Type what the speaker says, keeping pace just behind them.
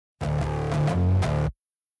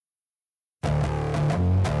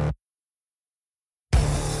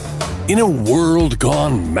In a world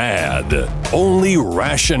gone mad, only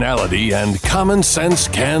rationality and common sense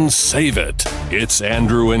can save it. It's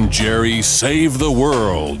Andrew and Jerry Save the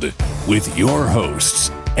World with your hosts,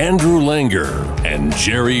 Andrew Langer and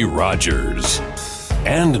Jerry Rogers.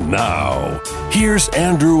 And now, here's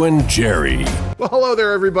Andrew and Jerry. Well, hello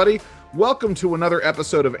there, everybody. Welcome to another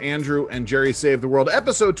episode of Andrew and Jerry Save the World.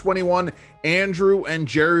 Episode 21, Andrew and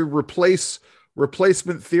Jerry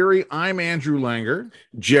Replacement Theory. I'm Andrew Langer.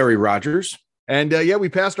 Jerry Rogers. And we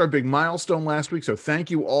passed our big milestone last week, so thank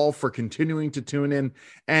you all for continuing to tune in.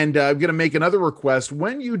 And I'm going to make another request.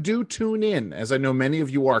 When you do tune in, as I know many of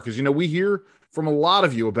you are, because, you know, we hear from a lot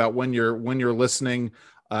of you about when you're listening,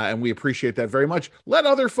 and we appreciate that very much. Let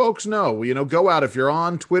other folks know. You know, go out if you're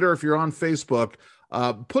on Twitter, if you're on Facebook,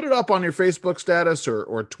 put it up on your Facebook status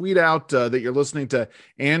or tweet out that you're listening to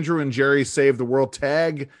Andrew and Jerry Save the World.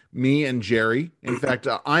 Tag me and Jerry. In fact,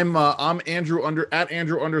 I'm Andrew at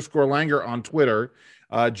Andrew _ Langer on Twitter.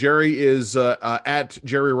 Jerry is at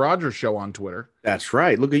Jerry Rogers Show on Twitter. That's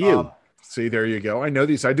right. Look at you. See, there you go. I know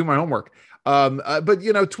these. I do my homework. But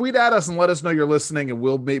you know, tweet at us and let us know you're listening, and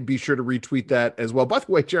we'll be sure to retweet that as well. By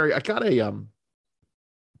the way, Jerry, I got a I'm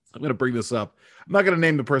going to bring this up. I'm not going to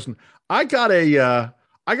name the person. I got a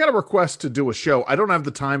request to do a show. I don't have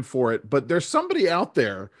the time for it, but there's somebody out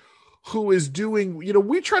there who is doing, you know,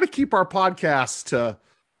 we try to keep our podcasts to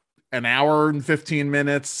an hour and 15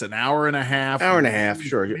 minutes, an hour and a half. Hour and a half,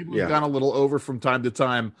 sure. Maybe we've gone a little over from time to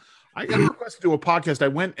time. I got a request to do a podcast. I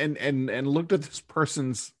went and looked at this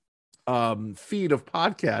person's feed of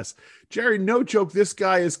podcasts. Jerry, no joke, this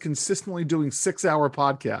guy is consistently doing 6-hour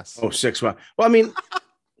podcasts. Oh, 6 hours. Well, I mean,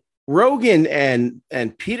 Rogan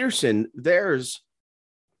and Peterson, theirs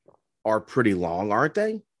are pretty long, aren't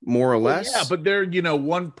they? More or less. Yeah, but they're, you know,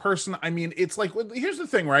 one person. I mean, it's like, here's the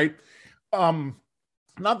thing, right? Not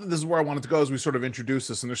that this is where I wanted to go as we sort of introduce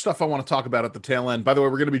this, and there's stuff I want to talk about at the tail end. By the way,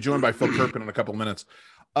 we're going to be joined by Phil Kerpen in a couple of minutes.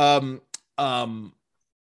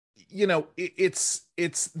 You know, it's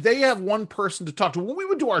they have one person to talk to. When we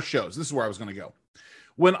would do our shows, this is where I was going to go.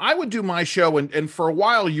 When I would do my show, and for a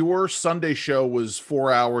while, your Sunday show was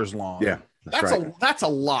 4 hours long. Yeah, that's a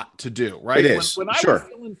lot to do, right? It is. When I was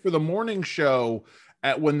filling for the morning show,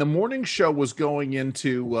 when the morning show was going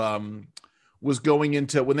into when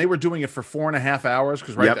they were doing it for 4.5 hours,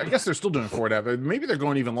 because I guess they're still doing 4.5 hours. Maybe they're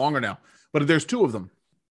going even longer now, but there's two of them.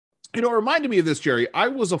 You know, it reminded me of this, Jerry. I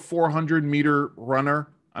was a 400-meter runner.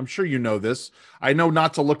 I'm sure you know this. I know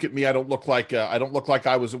not to look at me. I don't look like I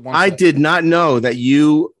was at one. I did not know that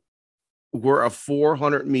you were a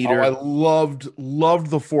 400-meter. Oh, I loved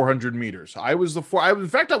the 400 meters. I was in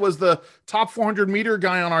fact, I was the top 400-meter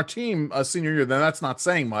guy on our team senior year. Then that's not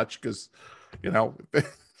saying much because, you know,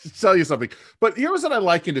 tell you something. But here's what I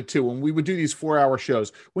likened it to when we would do these 4-hour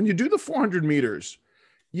shows. When you do the 400 meters,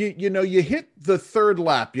 you know, you hit the third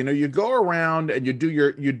lap. You know, you go around and you do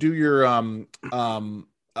your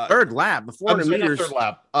third lap, the 400 meters. Third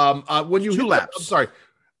lap. When you two laps. I'm sorry.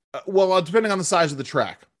 Well, depending on the size of the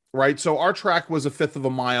track, right? So our track was 1/5 of a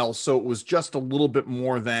mile, so it was just a little bit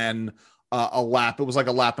more than a lap. It was like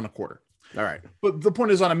a lap and a quarter. All right. But the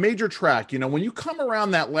point is, on a major track, you know, when you come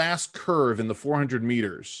around that last curve in the 400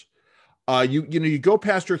 meters, you go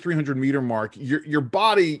past your 300-meter mark. Your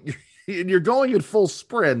body. And you're going in full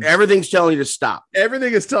sprint. Everything's telling you to stop.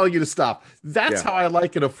 Everything is telling you to stop. That's how I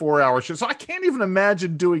like it, a 4-hour show. So I can't even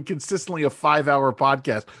imagine doing consistently a 5-hour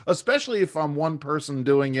podcast, especially if I'm one person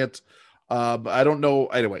doing it. I don't know.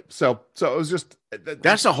 Anyway, so it was just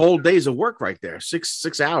that's a whole day's of work right there.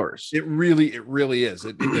 6 hours. It really is.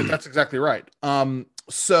 That's exactly right. You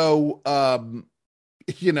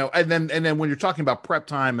know, and then when you're talking about prep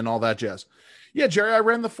time and all that jazz. Yeah, Jerry, I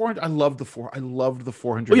ran the 400. I loved the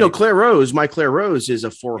 400. Well, you know, my Claire Rose is a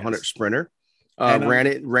 400 sprinter. Ran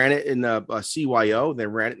it in CYO,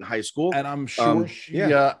 then ran it in high school. And I'm sure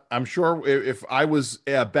I'm sure if I was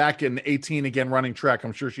back in 18 again running track,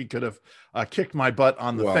 I'm sure she could have kicked my butt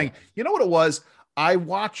on the thing. You know what it was? I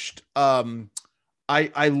watched.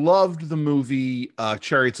 I loved the movie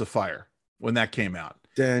Chariots of Fire when that came out.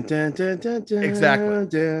 Dun, dun, dun, dun, dun, exactly.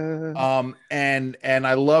 Dun. And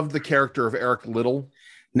I loved the character of Eric Liddell.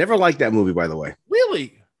 Never liked that movie, by the way.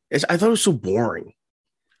 Really? I thought it was so boring.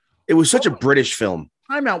 It was such a British film.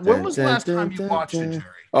 Time out. When was the last time you watched it, Jerry?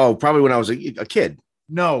 Oh, probably when I was a kid.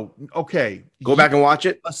 No. Okay. Go back and watch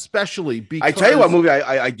it. Especially because I tell you what movie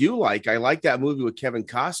I do like. I like that movie with Kevin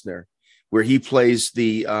Costner where he plays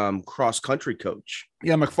the cross-country coach.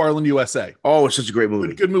 Yeah, McFarland, USA. Oh, it's such a great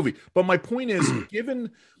movie. Good movie. But my point is, given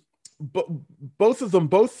both of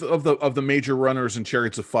the major runners in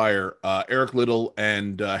Chariots of Fire, Eric Liddell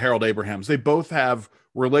and Harold Abrahams, they both have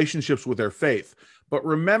relationships with their faith. But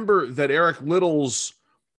remember that Eric Little's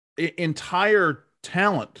entire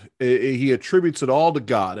talent, he attributes it all to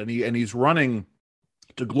God, and he's running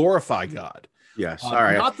to glorify God. Yes. All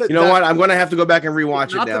right. Not that, you know what? I'm going to have to go back and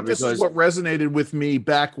rewatch it now, this because is what resonated with me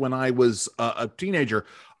back when I was a teenager.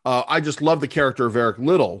 I just love the character of Eric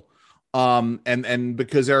Little. And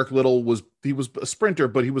because Eric Little was a sprinter,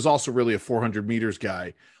 but he was also really a 400 meters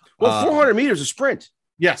guy. Well, 400 meters is a sprint.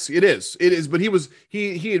 Yes, it is. It is. But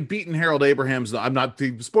he had beaten Harold Abrahams. I'm not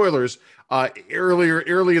the spoilers.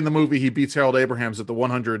 Early in the movie, he beats Harold Abrahams at the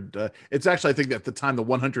 100. It's actually, I think at the time, the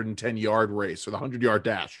 110-yard race or the 100-yard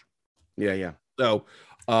dash. Yeah. So,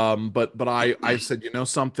 but I said, you know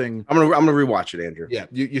something, I'm gonna rewatch it, Andrew. Yeah,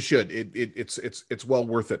 you should. It's well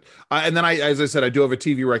worth it. And then as I said, I do have a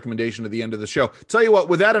TV recommendation at the end of the show. Tell you what,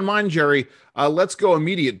 with that in mind, Jerry, let's go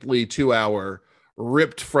immediately to our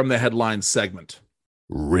ripped from the headlines segment.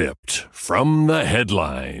 Ripped from the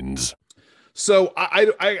headlines. So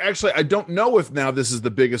I don't know if now this is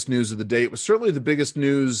the biggest news of the day. It was certainly the biggest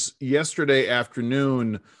news yesterday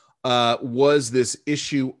afternoon. Was this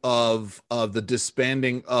issue of the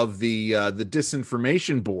disbanding of the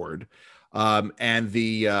Disinformation Board,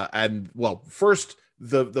 first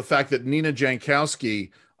the fact that Nina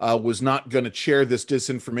Jankowicz was not going to chair this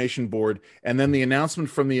Disinformation Board, and then the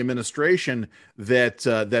announcement from the administration that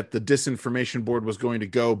the Disinformation Board was going to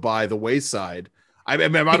go by the wayside. I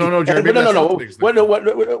don't know, Jerry. No.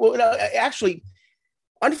 Actually,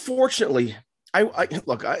 unfortunately,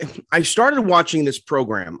 I started watching this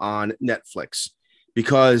program on Netflix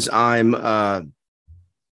because I'm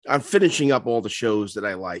finishing up all the shows that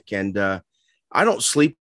I like, and I don't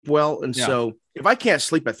sleep well, and so if I can't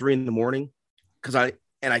sleep at 3 a.m. because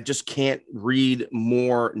I just can't read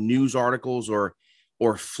more news articles or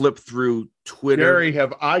flip through Twitter. Jerry,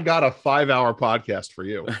 have I got a 5-hour podcast for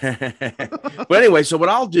you? But anyway, so what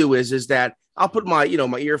I'll do is that I'll put my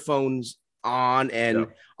earphones on and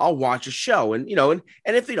I'll watch a show, and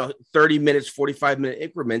if 30 minutes, 45-minute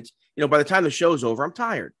increments, by the time the show's over, I'm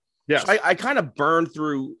tired. Yes. So I kind of burn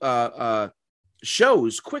through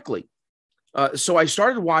shows quickly. So I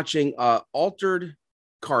started watching Altered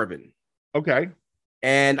Carbon. Okay.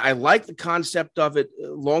 And I like the concept of it.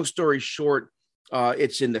 Long story short,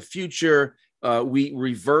 it's in the future. We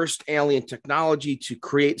reversed alien technology to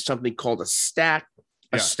create something called a stack.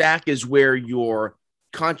 A stack is where your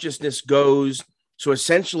consciousness goes. So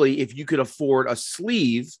essentially, if you could afford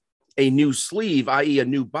a new sleeve, i.e. a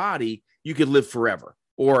new body, you could live forever,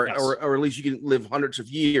 or at least you can live hundreds of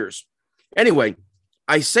years. Anyway,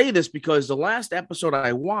 I say this because the last episode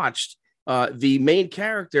I watched, the main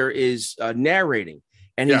character is narrating,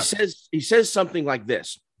 and he says something like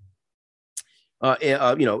this.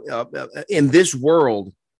 In this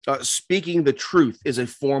world, speaking the truth is a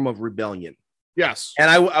form of rebellion. Yes.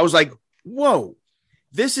 And I was like, whoa,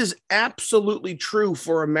 this is absolutely true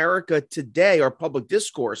for America today, our public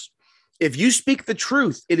discourse. If you speak the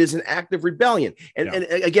truth, it is an act of rebellion. And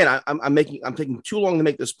again, I'm taking too long to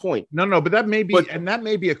make this point. No, but that may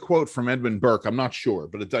be a quote from Edmund Burke. I'm not sure,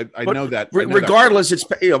 but I know that. Regardless, it's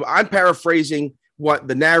I'm paraphrasing what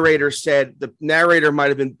the narrator said. The narrator might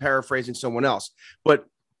have been paraphrasing someone else. But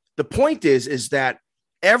the point is that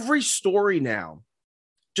every story now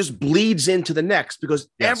just bleeds into the next, because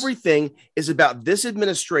everything is about this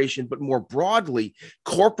administration, but more broadly,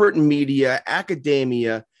 corporate media,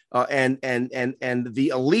 academia, and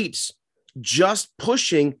the elites just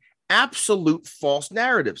pushing absolute false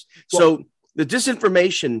narratives. So the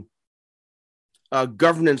Disinformation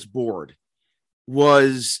Governance Board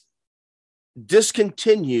was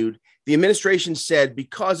discontinued, the administration said,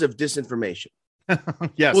 because of disinformation.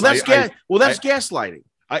 Yes. Well, that's gaslighting.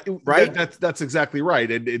 Right. That's exactly right.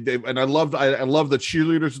 And I love the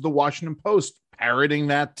cheerleaders of the Washington Post parroting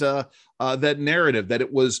that narrative, that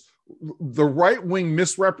it was the right-wing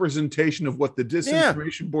misrepresentation of what the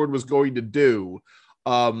Disinformation Board was going to do.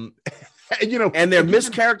 And their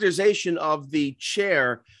mischaracterization of the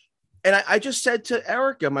chair. And I just said to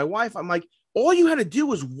Erica, my wife, I'm like, all you had to do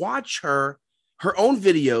was watch her own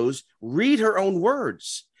videos, read her own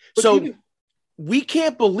words. We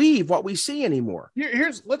can't believe what we see anymore.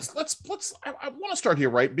 Let's I want to start here,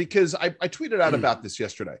 right? Because I tweeted out about this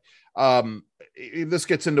yesterday. This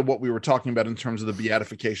gets into what we were talking about in terms of the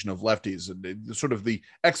beatification of lefties and sort of the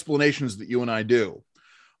explanations that you and I do.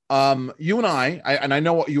 You and I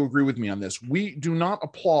know what you agree with me on this. We do not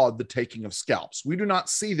applaud the taking of scalps. We do not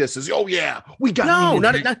see this as, we got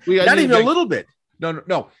not even a little bit.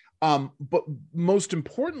 No. But most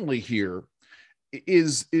importantly here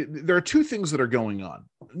there are two things that are going on.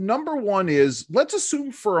 Number one is, let's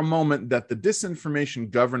assume for a moment that the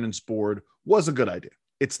Disinformation Governance Board was a good idea.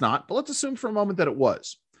 It's not, but let's assume for a moment that it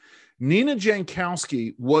was. Nina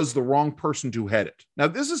Jankowicz was the wrong person to head it. Now,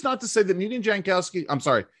 this is not to say that Nina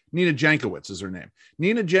Jankowicz is her name.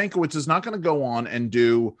 Nina Jankowicz is not going to go on and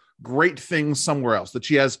do great things somewhere else, that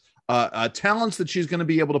she has talents that she's going to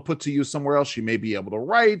be able to put to use somewhere else. She may be able to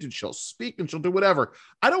write and she'll speak and she'll do whatever.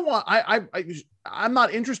 I'm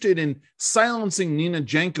not interested in silencing Nina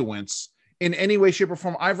Jankowicz in any way, shape, or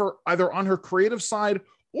form, either on her creative side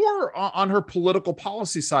or on her political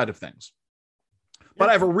policy side of things. But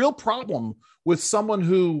I have a real problem with someone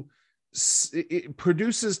who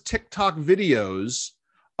produces TikTok videos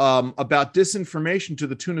about disinformation to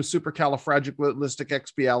the tune of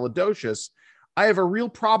supercalifragilisticexpialidocious. I have a real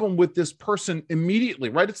problem with this person immediately,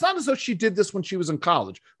 right? It's not as though she did this when she was in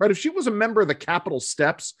college, right? If she was a member of the Capitol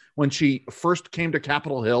Steps when she first came to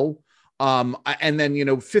Capitol Hill, and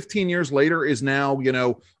then, 15 years later is now,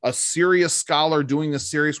 a serious scholar doing this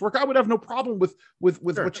serious work, I would have no problem with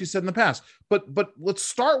sure. What she said in the past. But let's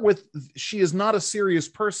start with, she is not a serious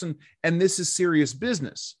person, and this is serious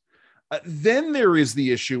business. Then there is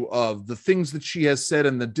the issue of the things that she has said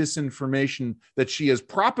and the disinformation that she has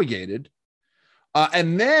propagated.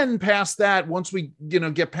 And then past that, once we,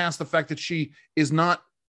 get past the fact that she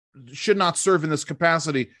should not serve in this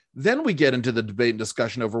capacity, then we get into the debate and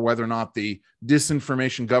discussion over whether or not the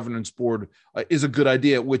Disinformation Governance Board is a good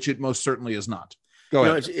idea, which it most certainly is not. Go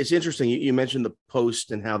ahead. It's interesting. You mentioned the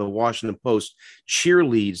Post and how the Washington Post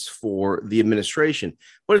cheerleads for the administration,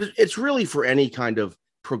 but it's really for any kind of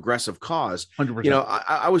progressive cause. 100%.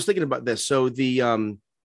 I was thinking about this. So the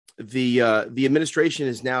administration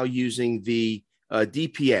is now using the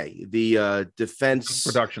DPA, the Defense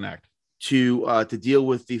Production Act, to deal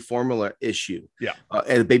with the formula issue,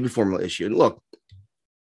 and the baby formula issue. And look,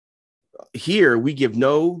 here we give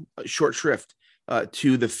no short shrift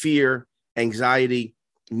to the fear, anxiety,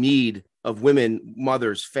 need of women,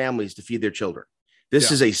 mothers, families to feed their children.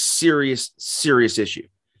 This is a serious, serious issue.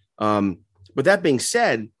 But that being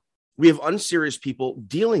said, we have unserious people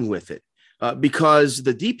dealing with it because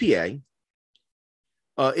the DPA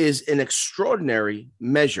is an extraordinary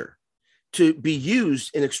measure to be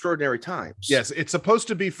used in extraordinary times. Yes, it's supposed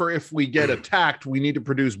to be for if we get attacked, we need to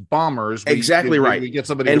produce bombers. Exactly right. We get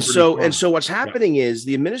somebody. And so what's happening is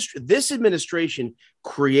this administration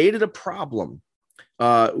created a problem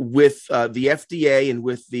with the FDA and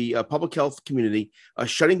with the public health community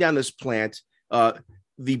shutting down this plant.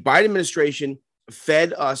 The Biden administration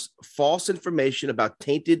fed us false information about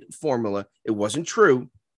tainted formula. It wasn't true.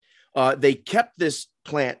 They kept this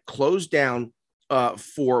plant closed down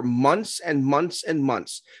for months and months and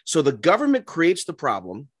months. So the government creates the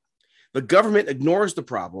problem. The government ignores the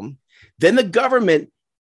problem. Then the government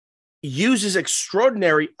uses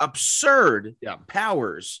extraordinary, absurd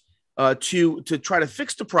powers to try to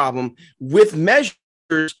fix the problem with measures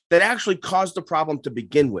that actually caused the problem to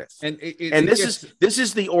begin with. And this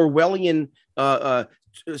is the Orwellian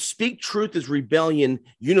speak truth is rebellion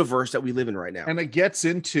universe that we live in right now. And it gets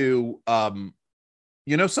into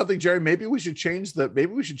something, Jerry, maybe we should change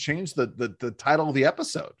the title of the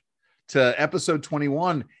episode to episode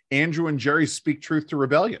 21, Andrew and Jerry Speak Truth to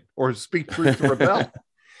Rebellion, or Speak Truth to Rebel.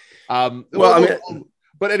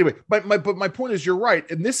 But anyway, my point is, you're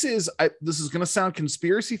right. And this is going to sound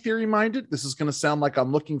conspiracy theory minded. This is going to sound like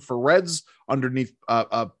I'm looking for reds underneath,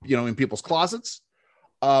 in people's closets.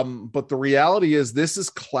 But the reality is this is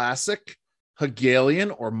classic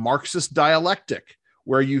Hegelian or Marxist dialectic,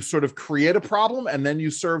 where you sort of create a problem and then you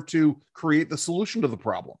serve to create the solution to the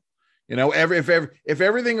problem. If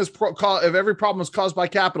every problem is caused by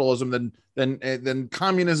capitalism, then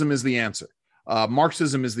communism is the answer.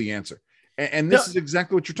 Marxism is the answer. And this is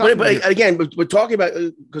exactly what you're talking about. But again, we're talking about,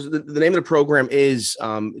 because the name of the program is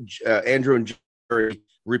Andrew and Jerry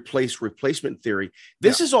Replacement Theory.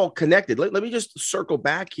 This is all connected. Let me just circle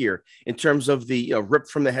back here in terms of the ripped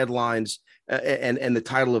from the headlines and the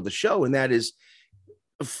title of the show. And that is,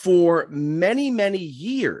 for many, many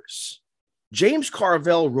years, James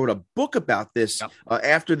Carville wrote a book about this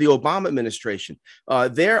after the Obama administration.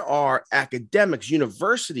 There are academics,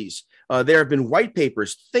 universities, there have been white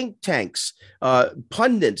papers, think tanks,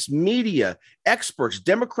 pundits, media, experts,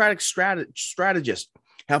 Democratic strategists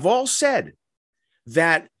have all said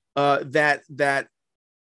that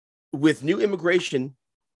with new immigration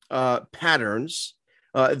patterns,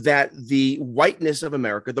 that the whiteness of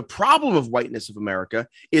America, the problem of whiteness of America,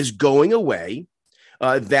 is going away.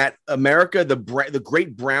 That America, the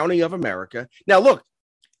great browning of America. Now, look,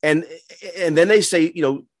 and then they say,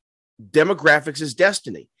 demographics is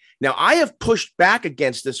destiny. Now, I have pushed back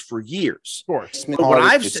against this for years. Of course. But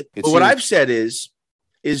what I've said is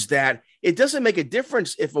that it doesn't make a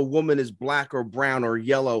difference if a woman is black or brown or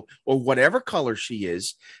yellow or whatever color she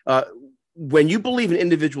is. When you believe in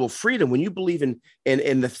individual freedom, when you believe in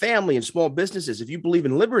the family and small businesses, if you believe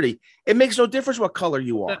in liberty, it makes no difference what color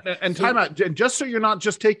you are. And time out, just so you're not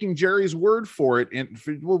just taking Jerry's word for it, and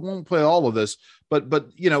we won't play all of this, but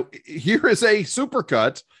here is a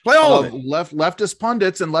supercut play all of it. Leftist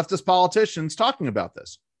pundits and leftist politicians talking about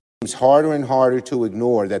this. It's harder and harder to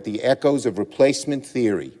ignore that the echoes of replacement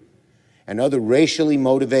theory and other racially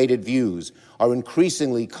motivated views are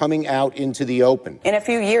increasingly coming out into the open. In a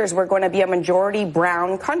few years, we're going to be a majority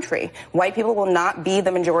brown country. White people will not be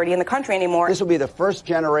the majority in the country anymore. This will be the first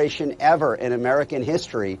generation ever in American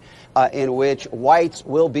history in which whites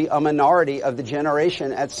will be a minority of the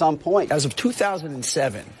generation at some point. As of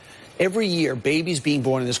 2007, every year, babies being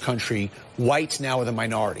born in this country, whites now are the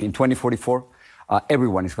minority. In 2044,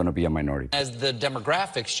 everyone is going to be a minority. As the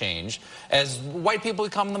demographics change, as white people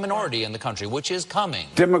become the minority in the country, which is coming.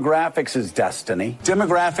 Demographics is destiny.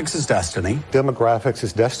 Demographics is destiny. Demographics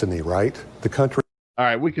is destiny, right? The country. All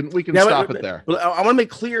right, we can now, stop it there. But I want to make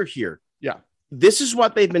clear here. Yeah. This is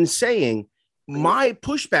what they've been saying. My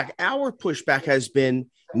pushback, our pushback has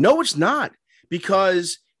been, no, it's not.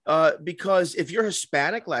 Because if you're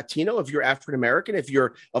Hispanic, Latino, if you're African American, if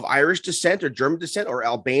you're of Irish descent or German descent or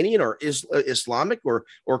Albanian or Islamic or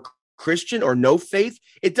Christian or no faith,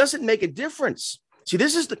 it doesn't make a difference. See,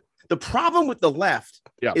 this is the problem with the left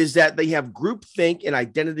is that they have groupthink and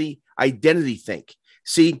identity think.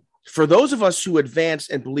 See, for those of us who advance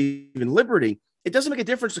and believe in liberty, it doesn't make a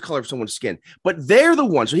difference the color of someone's skin, but they're the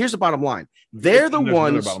ones. So here's the bottom line. They're the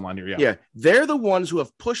ones. Bottom line here, they're the ones who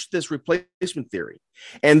have pushed this replacement theory.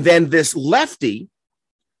 And then this lefty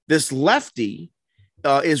is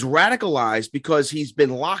radicalized because he's been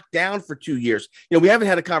locked down for 2 years. We haven't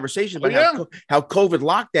had a conversation about how COVID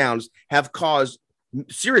lockdowns have caused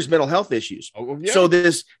serious mental health issues. So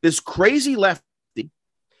this crazy lefty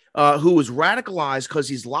who was radicalized because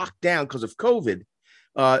he's locked down because of COVID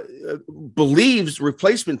believes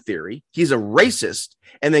replacement theory. He's a racist,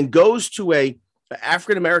 and then goes to a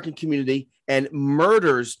African-American community and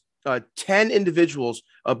murders 10 individuals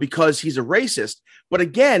because he's a racist. But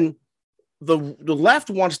again, the left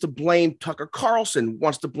wants to blame Tucker Carlson,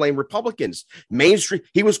 wants to blame Republicans. Mainstream.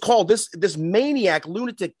 He was called this maniac,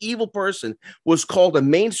 lunatic, evil person was called a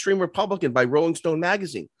mainstream Republican by Rolling Stone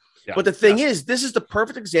magazine. Yeah, but the thing is, this is the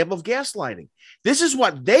perfect example of gaslighting. This is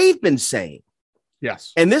what they've been saying.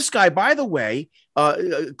 Yes. And this guy, by the way,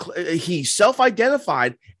 he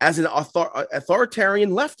self-identified as an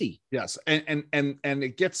authoritarian lefty. Yes. And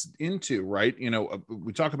it gets into, right,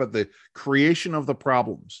 we talk about the creation of the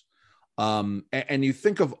problems. And you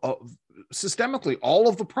think of systemically all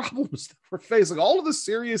of the problems that we're facing, all of the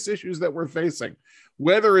serious issues that we're facing,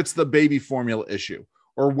 whether it's the baby formula issue,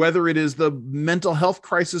 or whether it is the mental health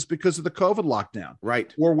crisis because of the COVID lockdown,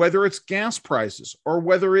 right? Or whether it's gas prices, or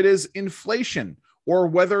whether it is inflation, or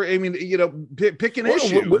whether, pick an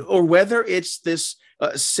issue. Or whether it's this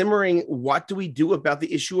simmering, what do we do about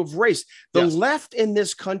the issue of race? The left in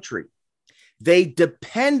this country, they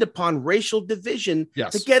depend upon racial division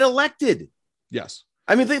to get elected. Yes.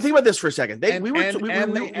 Think about this for a second. They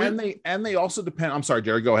also depend. I'm sorry,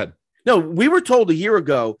 Jerry, go ahead. No, we were told a year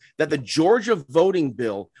ago that the Georgia voting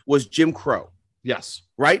bill was Jim Crow. Yes.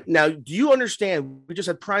 Right now, do you understand? We just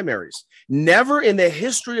had primaries. Never in the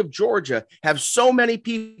history of Georgia have so many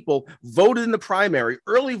people voted in the primary,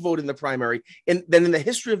 early voted in the primary, than in the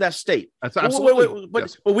history of that state. That's absolutely.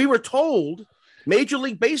 But we were told Major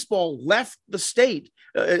League Baseball left the state,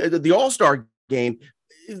 the All-Star game.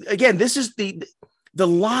 Again, this is the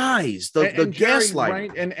lies, the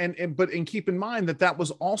gaslighting, right? But keep in mind that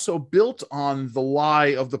was also built on the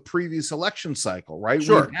lie of the previous election cycle, right?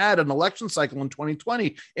 Sure. We had an election cycle in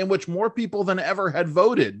 2020 in which more people than ever had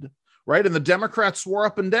voted, right? And the Democrats swore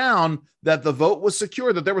up and down that the vote was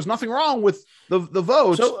secure, that there was nothing wrong with the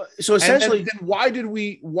vote. So essentially, and then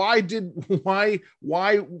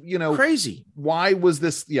crazy. Why was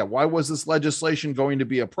this legislation going to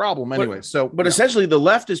be a problem anyway? But essentially the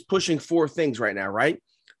left is pushing four things right now, right?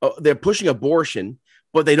 They're pushing abortion,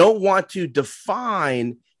 but they don't want to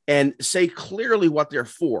define and say clearly what they're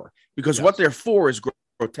for, because what they're for is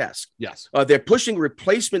grotesque. Yes. They're pushing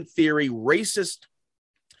replacement theory, racist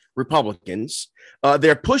Republicans.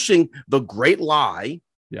 They're pushing the great lie.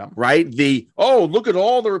 Yeah. Right. Look at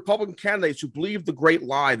all the Republican candidates who believe the great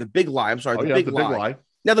lie, the big lie. I'm sorry. The big lie.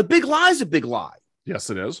 Now, the big lie is a big lie. Yes,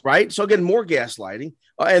 it is. Right. So again, more gaslighting.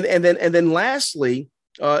 And then lastly,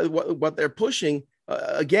 what they're pushing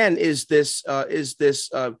again is this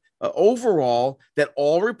overall that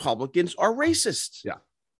all Republicans are racist. Yeah.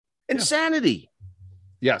 Insanity.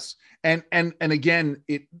 Yes. And again,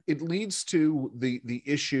 it leads to the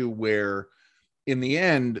issue where in the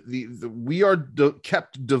end, we are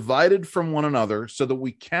kept divided from one another so that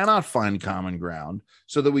we cannot find common ground,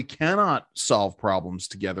 so that we cannot solve problems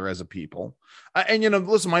together as a people. And,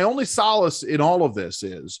 listen, my only solace in all of this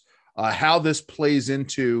is how this plays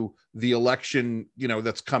into the election,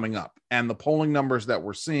 that's coming up and the polling numbers that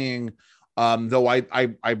we're seeing. Though I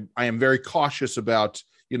am very cautious about,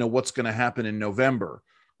 what's going to happen in November.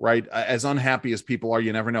 Right. As unhappy as people are,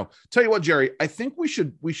 you never know. Tell you what, Jerry, I think we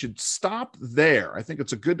should stop there. I think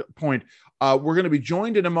it's a good point. We're going to be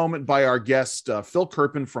joined in a moment by our guest, Phil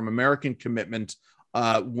Kerpen from American Commitment,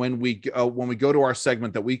 when we go to our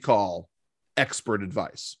segment that we call Expert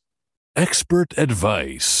Advice. Expert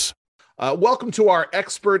Advice. Welcome to our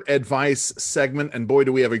Expert Advice segment. And boy,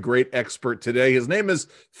 do we have a great expert today. His name is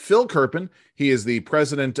Phil Kerpen. He is the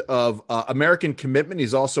president of American Commitment.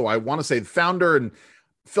 He's also, I want to say, the founder and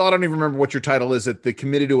Phil, I don't even remember what your title is at the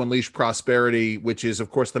Committee to Unleash Prosperity, which is,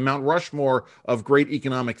 of course, the Mount Rushmore of great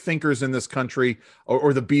economic thinkers in this country,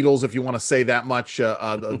 or the Beatles, if you want to say that much,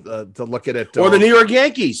 to look at it. Or the New York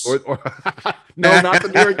Yankees. No, not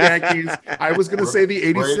the New York Yankees. I was going to say the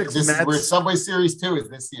 86 Mets. Where Subway Series 2 is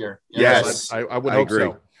this year. Yes, I would hope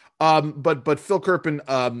so. But Phil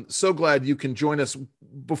Kerpen, so glad you can join us.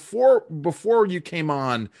 Before you came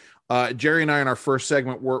on, Jerry and I in our first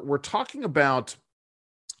segment, we're talking about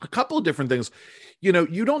a couple of different things.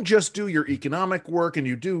 You don't just do your economic work and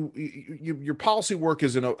your policy work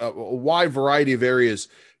is in a wide variety of areas.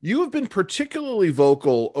 You have been particularly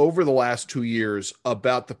vocal over the last 2 years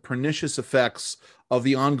about the pernicious effects of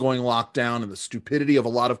the ongoing lockdown and the stupidity of a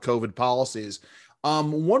lot of COVID policies.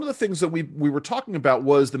 One of the things that we were talking about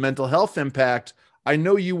was the mental health impact. I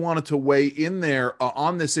know you wanted to weigh in there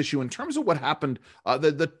on this issue in terms of what happened,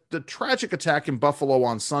 the tragic attack in Buffalo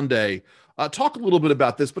on Sunday. Talk a little bit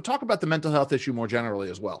about this, but talk about the mental health issue more generally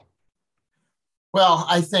as well. Well,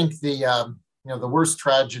 I think the worst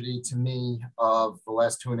tragedy to me of the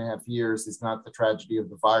last 2.5 years is not the tragedy of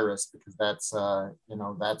the virus, because that's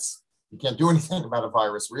you can't do anything about a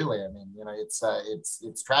virus, really. I mean,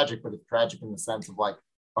 it's tragic, but it's tragic in the sense of like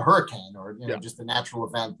a hurricane or just a natural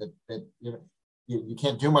event that you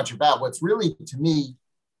can't do much about. What's really, to me,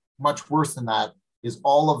 much worse than that is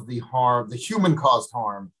all of the harm, the human-caused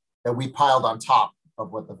harm that we piled on top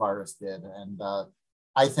of what the virus did. And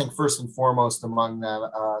I think first and foremost among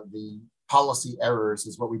the policy errors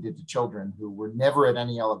is what we did to children who were never at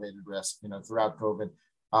any elevated risk, throughout COVID.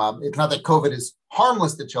 It's not that COVID is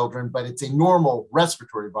harmless to children, but it's a normal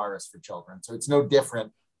respiratory virus for children. So it's no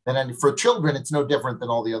different than for children, it's no different than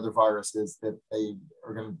all the other viruses that they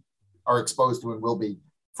are exposed to and will be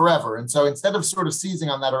forever. And so instead of sort of seizing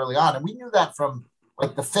on that early on, and we knew that from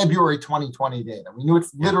like the February 2020 data, we knew it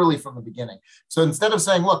literally from the beginning. So instead of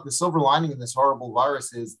saying, look, the silver lining in this horrible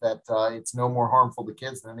virus is that it's no more harmful to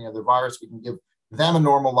kids than any other virus, we can give them a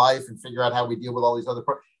normal life and figure out how we deal with all these other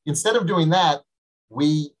instead of doing that,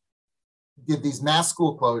 we did these mass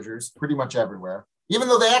school closures pretty much everywhere, even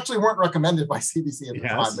though they actually weren't recommended by CDC at the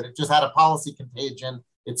time, but it just had a policy contagion.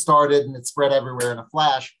 It started and it spread everywhere in a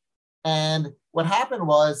flash. And what happened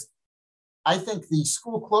was, I think the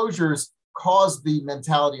school closures caused the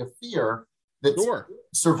mentality of fear that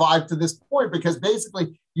survived to this point, because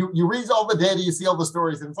basically you read all the data, you see all the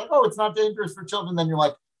stories, and it's like, oh, it's not dangerous for children. Then you're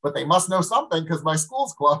like, but they must know something because my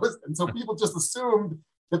school's closed. And so people just assumed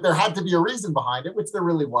that there had to be a reason behind it, which there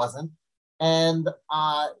really wasn't. And,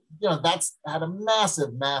 that's had a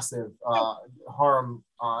massive, massive harm,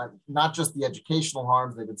 not just the educational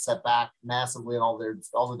harms. They've been set back massively in all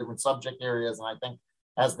the different subject areas. And I think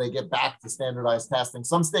as they get back to standardized testing,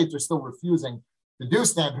 some states are still refusing to do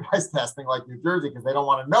standardized testing, like New Jersey, because they don't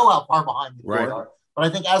want to know how far behind the kids are. But I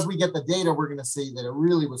think as we get the data, we're going to see that it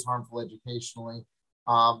really was harmful educationally.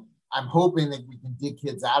 I'm hoping that we can dig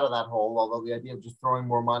kids out of that hole, although the idea of just throwing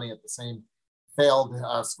more money at the same failed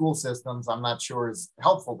school systems, I'm not sure is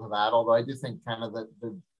helpful to that. Although I do think kind of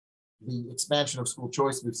the expansion of school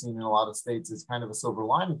choice we've seen in a lot of states is kind of a silver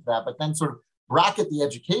lining to that. But then sort of bracket the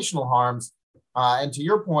educational harms. And to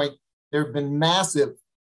your point, there have been massive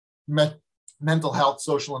mental health,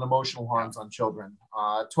 social and emotional harms on children,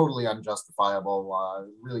 totally unjustifiable,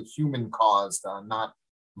 really human caused, not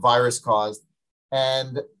virus caused.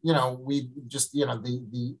 And, we just,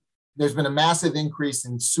 there's been a massive increase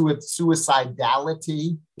in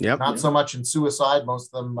suicidality, not so much in suicide.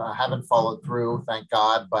 Most of them haven't followed through, thank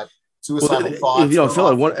God, but suicidal thoughts. Phil,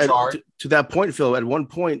 to that point, Phil, at one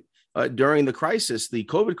point during the crisis, the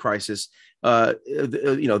COVID crisis, we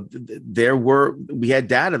had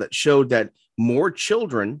data that showed that more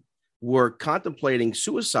children were contemplating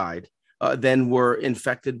suicide than were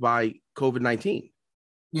infected by COVID-19.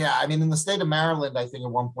 Yeah, I mean, in the state of Maryland, I think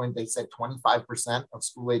at one point they said 25% of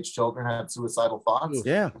school-age children had suicidal thoughts.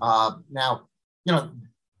 Yeah. Now,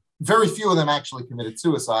 very few of them actually committed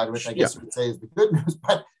suicide, which I guess you would say is the good news.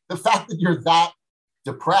 But the fact that you're that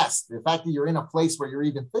depressed, the fact that you're in a place where you're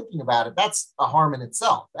even thinking about it, that's a harm in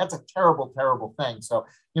itself. That's a terrible, terrible thing. So,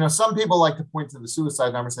 some people like to point to the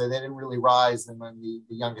suicide numbers, say they didn't really rise in the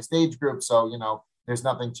youngest age group. So, there's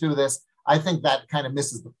nothing to this. I think that kind of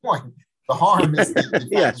misses the point. The harm is the fact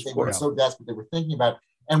that they were so desperate they were thinking about it.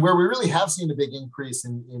 And where we really have seen a big increase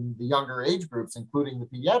in the younger age groups, including the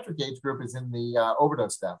pediatric age group, is in the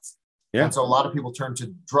overdose deaths. Yeah. And so a lot of people turn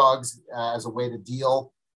to drugs as a way to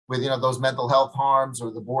deal with, those mental health harms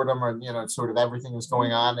or the boredom or, sort of everything that's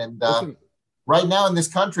going on. And right now in this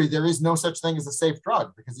country, there is no such thing as a safe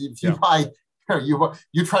drug, because if you buy,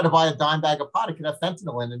 you try to buy a dime bag of pot, it could have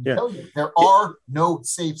fentanyl in it and kill you. There are no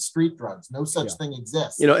safe street drugs. No such thing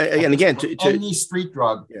exists. And again, any street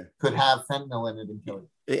drug could have fentanyl in it and kill you.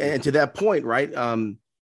 And to that point, right? I'm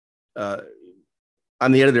the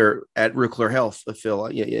editor at Real Clear Health, Phil,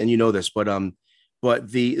 and you know this, but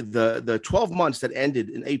the 12 months that ended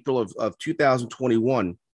in April of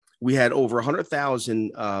 2021, we had over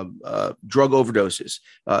 100,000 drug overdoses,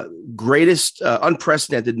 greatest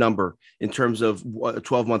unprecedented number in terms of a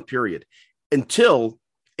 12-month period, until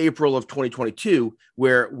April of 2022,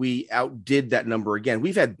 where we outdid that number again.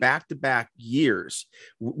 We've had back-to-back years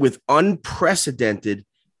with unprecedented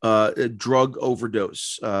drug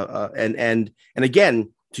overdose, and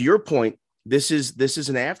again, to your point, this is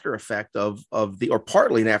an after effect of the, or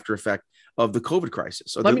partly an after effect of the COVID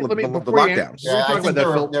crisis, or the lockdowns. Yeah, I think there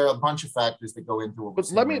are a bunch of factors that go into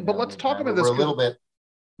it. But let's talk about this. We're a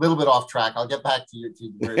little bit off track. I'll get back to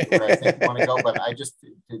where I think you want to go, but I just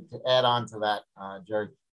to add on to that, Jerry,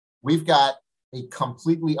 we've got a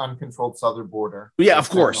completely uncontrolled southern border. Yeah, of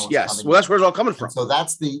course, yes. Well, that's where it's all coming from. And so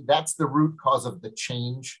that's the root cause of the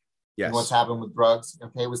change in what's happened with drugs.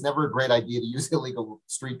 Okay, it was never a great idea to use illegal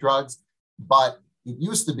street drugs, but it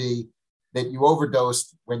used to be that you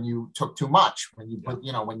overdosed when you took too much, when you put,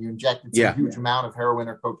 when you injected some huge amount of heroin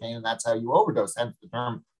or cocaine, and that's how you overdose, hence the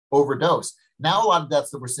term overdose. Now, a lot of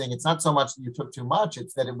deaths that we're seeing, it's not so much that you took too much,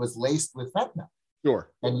 it's that it was laced with fentanyl. Sure.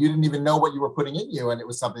 And you didn't even know what you were putting in you, and it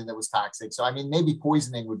was something that was toxic. So, I mean, maybe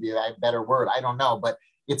poisoning would be a better word. I don't know, but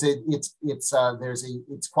it's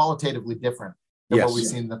qualitatively different than what we've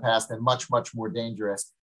seen in the past, and much, much more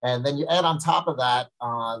dangerous. And then you add on top of that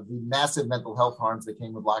the massive mental health harms that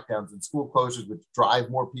came with lockdowns and school closures, which drive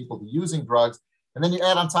more people to using drugs. And then you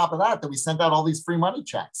add on top of that we sent out all these free money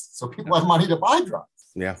checks, so people have money to buy drugs.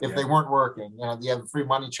 If they weren't working, you have free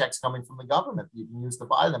money checks coming from the government that you can use to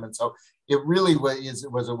buy them. And so it really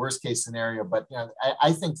was a worst case scenario. But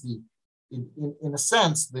I think in a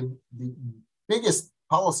sense, the biggest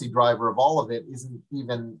policy driver of all of it isn't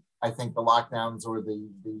even, I think, the lockdowns or the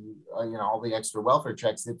all the extra welfare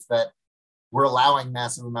checks. It's that we're allowing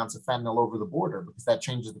massive amounts of fentanyl over the border, because that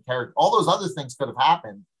changes the character. All those other things could have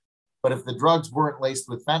happened, but if the drugs weren't laced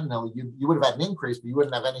with fentanyl, you would have had an increase, but you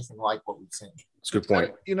wouldn't have anything like what we've seen. That's a good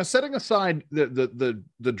point. Setting aside the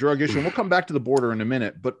drug issue, and we'll come back to the border in a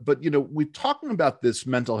minute, but we're talking about this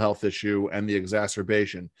mental health issue and the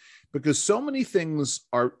exacerbation, because so many things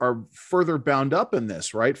are further bound up in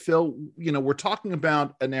this, right, Phil? We're talking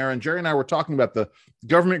about an era, and Jerry and I were talking about the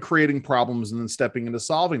government creating problems and then stepping into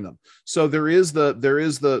solving them. So there is the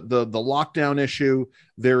lockdown issue.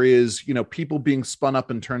 There is, people being spun up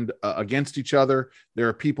and turned against each other. There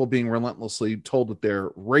are people being relentlessly told that they're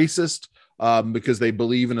racist because they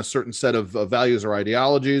believe in a certain set of values or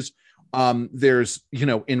ideologies. There's,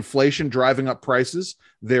 inflation driving up prices.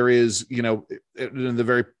 There is, in the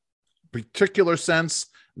very particular sense,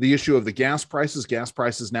 the issue of the gas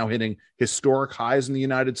prices now hitting historic highs in the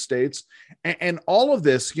United States. And all of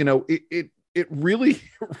this, it really,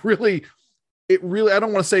 I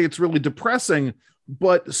don't want to say it's really depressing,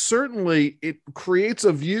 but certainly it creates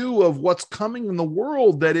a view of what's coming in the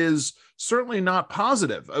world that is certainly not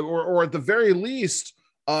positive, or at the very least,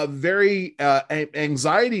 very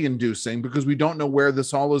anxiety inducing, because we don't know where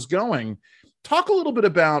this all is going. Talk a little bit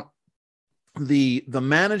about the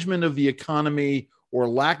management of the economy, or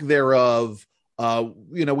lack thereof.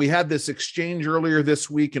 We had this exchange earlier this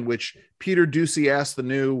week in which Peter Doocy asked the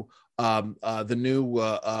new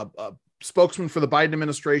spokesman for the Biden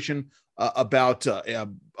administration about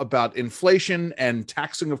inflation and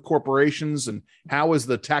taxing of corporations, and how is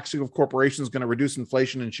the taxing of corporations going to reduce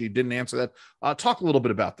inflation, and she didn't answer that. Talk a little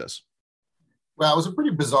bit about this. Well, it was a pretty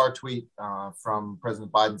bizarre tweet from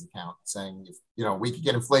President Biden's account saying, if, we could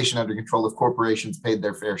get inflation under control if corporations paid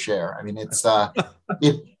their fair share. I mean, it's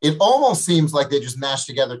it almost seems like they just mashed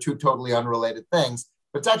together two totally unrelated things,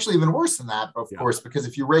 but it's actually even worse than that, of course, because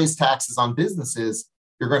if you raise taxes on businesses,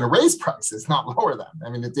 you're going to raise prices, not lower them. I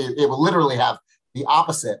mean, it will literally have the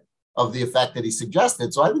opposite of the effect that he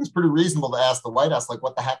suggested. So I think it's pretty reasonable to ask the White House, like,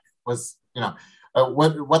 what the heck was,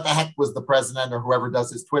 what the heck was the president or whoever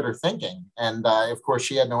does his Twitter thinking? And of course,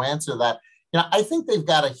 she had no answer to that. I think they've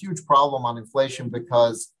got a huge problem on inflation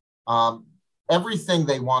because everything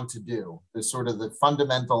they want to do, the sort of the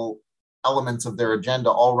fundamental elements of their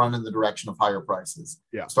agenda all run in the direction of higher prices,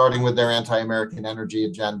 starting with their anti-American energy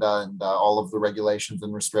agenda and all of the regulations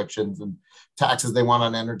and restrictions and taxes they want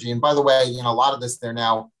on energy. And by the way, a lot of this, they're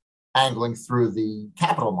now angling through the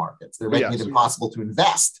capital markets. They're making it impossible to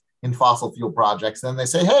invest in fossil fuel projects. And they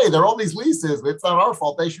say, hey, there are all these leases. It's not our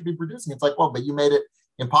fault. They should be producing. It's like, well, but you made it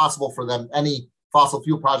impossible for them, any fossil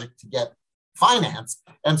fuel project, to get financed.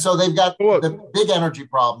 And so they've got the big energy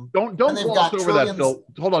problem. Don't gloss over that, Phil.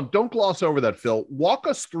 Hold on. Don't gloss over that, Phil. Walk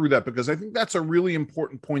us through that, because I think that's a really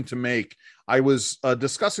important point to make. I was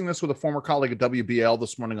discussing this with a former colleague at WBL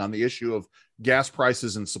this morning on the issue of gas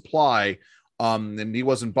prices and supply, and he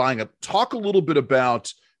wasn't buying it. Talk a little bit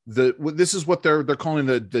about this is what they're calling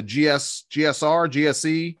the GSE.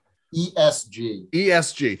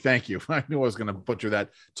 ESG. Thank you. I knew I was going to butcher that.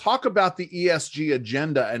 Talk about the ESG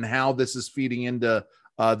agenda and how this is feeding into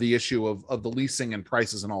the issue of the leasing and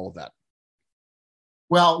prices and all of that.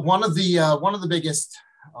 Well, one of the biggest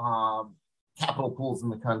capital pools in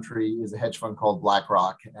the country is a hedge fund called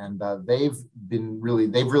BlackRock, and they've really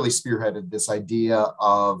spearheaded this idea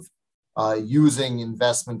of using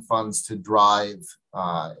investment funds to drive,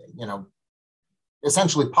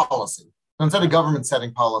 essentially policy. Instead of government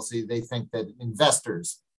setting policy, they think that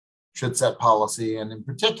investors should set policy. And in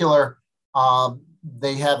particular,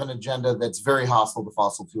 they have an agenda that's very hostile to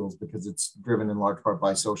fossil fuels because it's driven in large part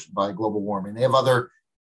by global warming. They have other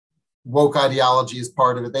woke ideology as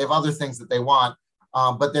part of it. They have other things that they want,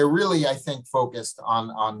 but they're really, I think, focused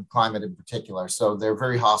on climate in particular. So they're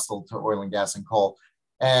very hostile to oil and gas and coal.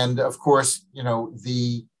 And of course,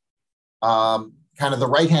 the kind of the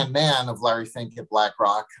right-hand man of Larry Fink at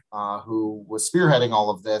BlackRock, who was spearheading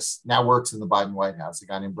all of this, now works in the Biden White House, a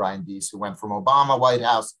guy named Brian Deese, who went from Obama White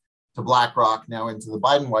House to BlackRock, now into the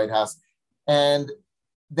Biden White House. And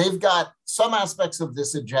they've got some aspects of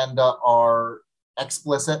this agenda are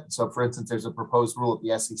explicit. So for instance, there's a proposed rule at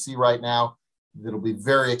the SEC right now that'll be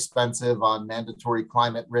very expensive on mandatory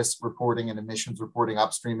climate risk reporting and emissions reporting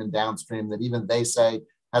upstream and downstream that even they say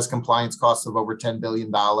has compliance costs of over $10 billion.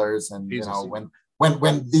 And, Jesus.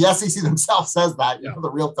 When the SEC themselves says that,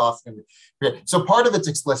 the real cost can be. So part of it's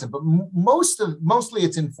explicit, but mostly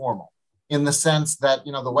it's informal in the sense that,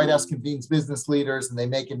 the White House convenes business leaders and they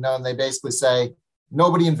make it known. They basically say,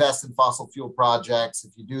 nobody invests in fossil fuel projects.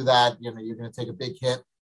 If you do that, you're going to take a big hit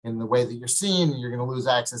in the way that you're seen. You're going to lose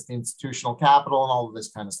access to institutional capital and all of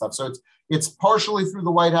this kind of stuff. So it's partially through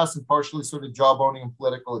the White House and partially sort of jawboning and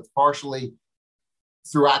political. It's partially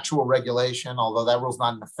through actual regulation, although that rule's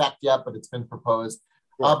not in effect yet, but it's been proposed.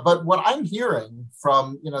 Sure. But what I'm hearing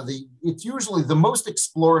from, it's usually the most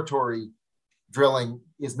exploratory drilling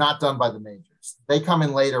is not done by the majors. They come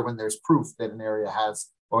in later when there's proof that an area has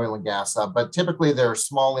oil and gas. But typically there are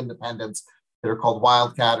small independents that are called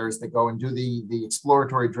wildcatters that go and do the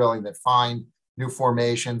exploratory drilling that find new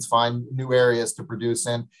formations, find new areas to produce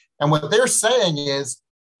in. And what they're saying is,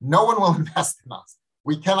 no one will invest in us.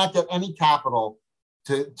 We cannot get any capital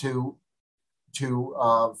to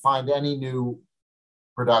find any new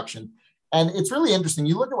production. And it's really interesting.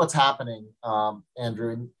 You look at what's happening,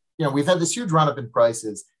 Andrew, and we've had this huge run up in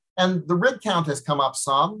prices, and the rig count has come up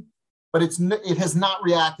some, but it has not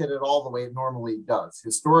reacted at all the way it normally does.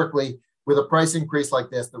 Historically, with a price increase like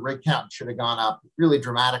this, the rig count should have gone up really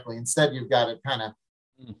dramatically. Instead, you've got it kind of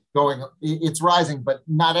going, it's rising, but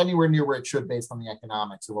not anywhere near where it should based on the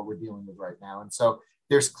economics of what we're dealing with right now. And so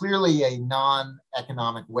there's clearly a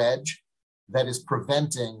non-economic wedge that is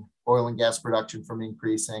preventing oil and gas production from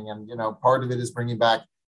increasing. And, part of it is bringing back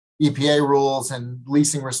EPA rules and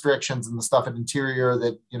leasing restrictions and the stuff at Interior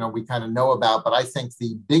that, we kind of know about. But I think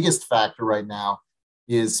the biggest factor right now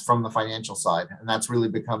is from the financial side. And that's really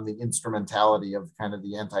become the instrumentality of kind of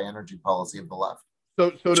the anti-energy policy of the left.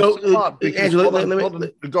 Angela,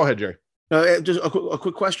 go ahead, Jerry. Just a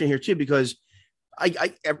quick question here too, because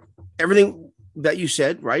I everything that you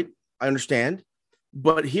said, right? I understand,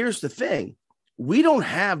 but here's the thing: we don't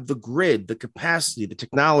have the grid, the capacity, the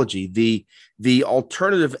technology, the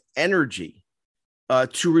alternative energy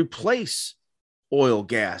to replace oil,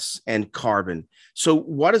 gas, and carbon. So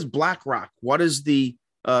what is BlackRock? What is the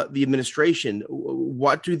administration?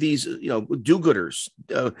 What do these do-gooders?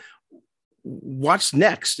 What's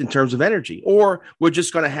next in terms of energy? Or we're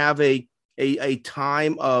just going to have a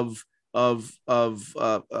time of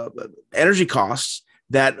energy costs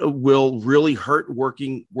that will really hurt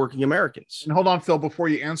working Americans. And hold on, Phil, before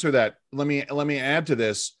you answer that, let me add to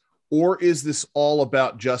this. Or is this all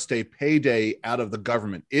about just a payday out of the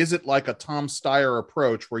government? Is it like a Tom Steyer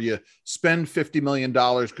approach where you spend $50 million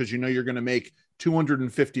because you know you're going to make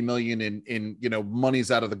 $250 million in monies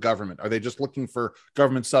out of the government? Are they just looking for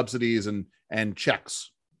government subsidies and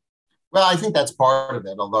checks? Well, I think that's part of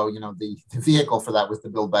it. Although, the vehicle for that was the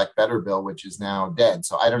Build Back Better bill, which is now dead.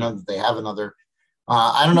 So I don't know that they have another.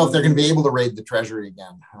 I don't know if they're going to be able to raid the Treasury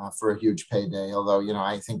again for a huge payday. Although,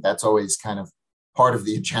 I think that's always kind of part of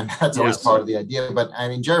the agenda. That's always part of the idea. But I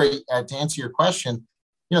mean, Jerry, to answer your question,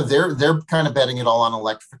 they're kind of betting it all on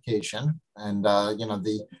electrification. And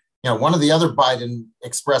one of the other Biden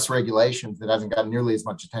express regulations that hasn't gotten nearly as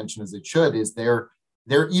much attention as it should is their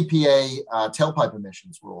EPA tailpipe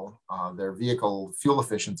emissions rule, their vehicle fuel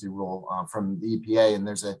efficiency rule from the EPA. And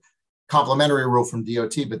there's a complementary rule from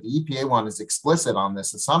DOT, but the EPA one is explicit on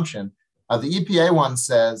this assumption. The EPA one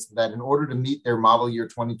says that in order to meet their model year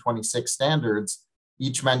 2026 standards,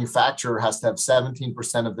 each manufacturer has to have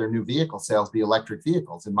 17% of their new vehicle sales be electric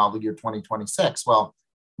vehicles in model year 2026. Well,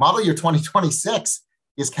 model year 2026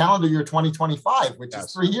 is calendar year 2025, which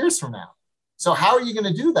is 3 years from now. So how are you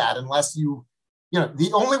going to do that unless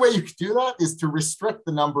the only way you could do that is to restrict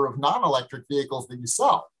the number of non-electric vehicles that you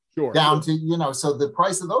sell down to, so the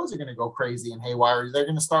price of those are going to go crazy and haywire. They're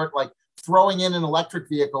going to start like throwing in an electric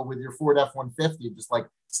vehicle with your Ford F-150, just like,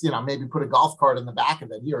 maybe put a golf cart in the back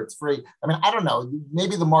of it. Here, it's free. I mean, I don't know.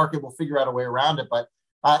 Maybe the market will figure out a way around it, but,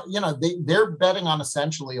 they're betting on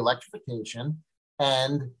essentially electrification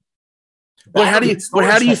and how do you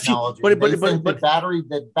feel? But battery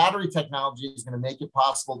technology is going to make it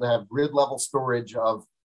possible to have grid level storage of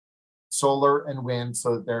solar and wind,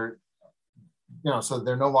 so that they're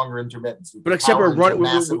no longer intermittent. So but except we're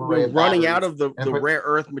running out of the rare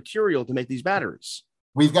earth material to make these batteries.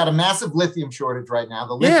 We've got a massive lithium shortage right now.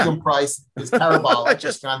 The lithium price is parabolic,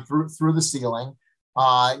 just gone through the ceiling.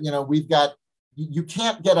 We've got. You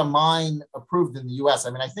can't get a mine approved in the U.S. I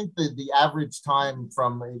mean, I think the average time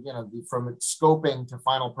from from scoping to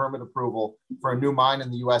final permit approval for a new mine in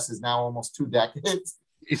the U.S. is now almost 2 decades.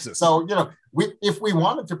 Jesus. So if we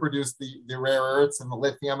wanted to produce the rare earths and the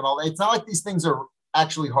lithium and all that, it's not like these things are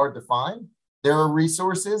actually hard to find. There are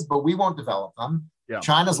resources, but we won't develop them. Yeah.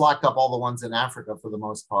 China's locked up all the ones in Africa for the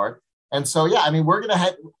most part, and so we're going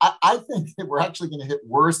to I think that we're actually going to hit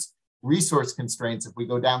worse resource constraints if we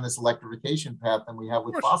go down this electrification path than we have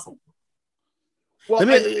with fossil. Well,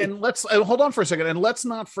 and let's hold on for a second, and let's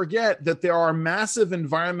not forget that there are massive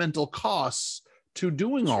environmental costs to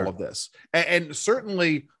doing all of this, and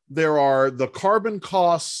certainly there are the carbon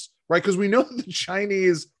costs, right? Because we know that the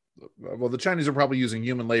Chinese are probably using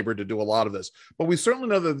human labor to do a lot of this, but we certainly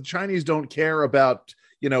know that the Chinese don't care about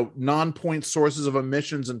non-point sources of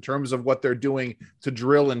emissions in terms of what they're doing to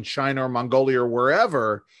drill in China or Mongolia or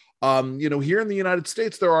wherever. Here in the United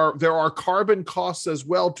States, there are carbon costs as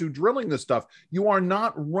well to drilling this stuff. You are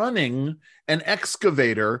not running an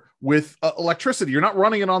excavator with electricity. You're not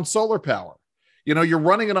running it on solar power. You're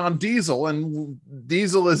running it on diesel, and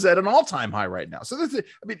diesel is at an all-time high right now. So this,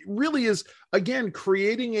 it really is, again,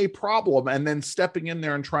 creating a problem and then stepping in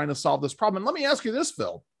there and trying to solve this problem. And let me ask you this,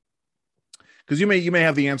 Phil, because you may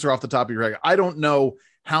have the answer off the top of your head. I don't know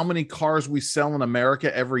how many cars we sell in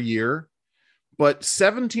America every year, but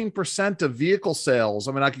 17% of vehicle sales,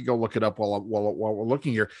 I could go look it up while we're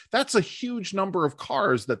looking here. That's a huge number of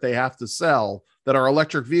cars that they have to sell that are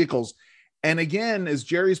electric vehicles. And again, as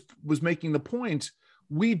Jerry was making the point,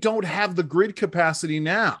 we don't have the grid capacity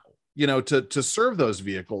now, to serve those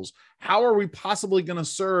vehicles. How are we possibly going to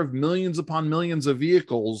serve millions upon millions of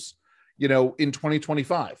vehicles, in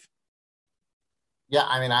 2025? Yeah,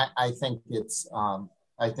 I think it's...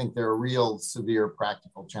 I think there are real severe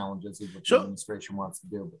practical challenges of what the administration wants to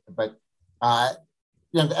do. But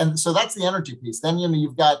and so that's the energy piece. Then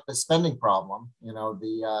you've got the spending problem.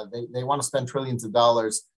 They want to spend trillions of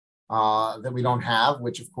dollars that we don't have,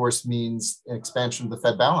 which of course means an expansion of the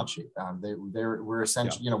Fed balance sheet. We're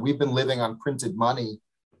essentially we've been living on printed money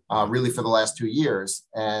really for the last 2 years,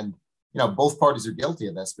 and both parties are guilty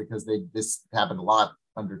of this because this happened a lot.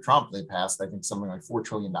 Under Trump, they passed, I think, something like $4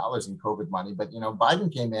 trillion in COVID money. But,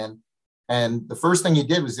 Biden came in, and the first thing he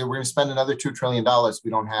did was we're going to spend another $2 trillion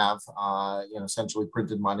we don't have, essentially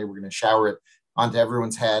printed money. We're going to shower it onto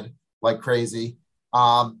everyone's head like crazy.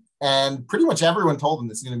 And pretty much everyone told them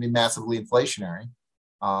this is going to be massively inflationary.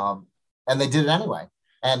 And they did it anyway.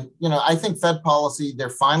 And, I think Fed policy, they're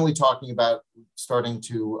finally talking about starting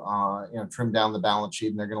to, trim down the balance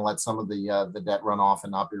sheet, and they're going to let some of the debt run off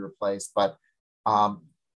and not be replaced. But,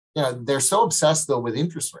 they're so obsessed, though, with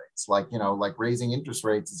interest rates, like raising interest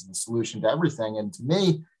rates is the solution to everything. And to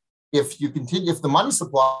me, if the money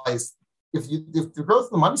supplies, if the growth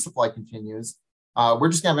of the money supply continues, we're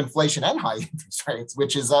just going to have inflation and high interest rates,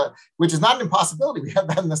 which is not an impossibility. We had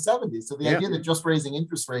that in the 70s. So the idea that just raising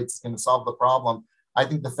interest rates is going to solve the problem, I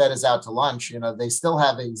think the Fed is out to lunch. They still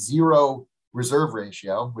have a zero reserve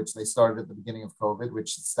ratio, which they started at the beginning of COVID,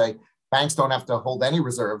 which is say banks don't have to hold any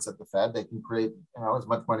reserves at the Fed. They can create as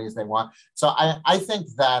much money as they want. So I think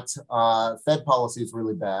that Fed policy is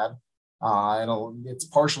really bad. It's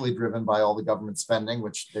partially driven by all the government spending,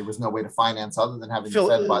 which there was no way to finance other than having the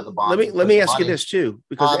Fed buy the bonds. Let me ask you this too,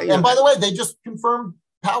 because and by the way, they just confirmed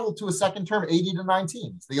Powell to a second term, 80 to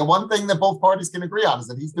 19. So the one thing that both parties can agree on is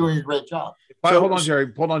that he's doing a great job. Hold on, Jerry,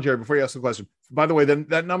 before you ask the question. By the way, then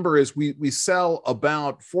that number is we sell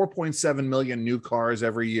about 4.7 million new cars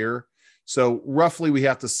every year. So roughly we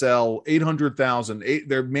have to sell 800,000.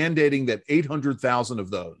 They're mandating that 800,000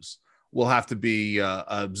 of those will have to be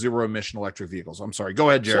zero emission electric vehicles. I'm sorry.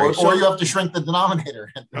 Go ahead, Jerry. Or you have to shrink the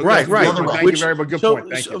denominator. Right. Thank you very much. Good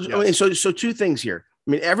point. Thank you. So two things here.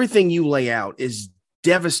 I mean, everything you lay out is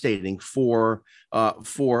devastating for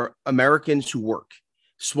Americans who work,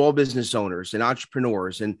 small business owners and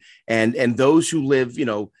entrepreneurs, and those who live,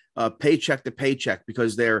 paycheck to paycheck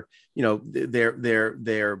because they're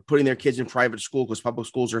putting their kids in private school because public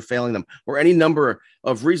schools are failing them, or any number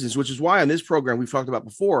of reasons, which is why on this program we've talked about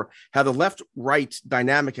before how the left-right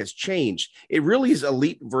dynamic has changed. It really is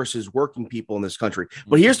elite versus working people in this country.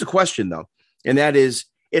 But here's the question, though, and that is,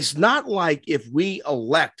 it's not like if we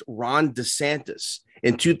elect Ron DeSantis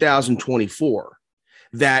in 2024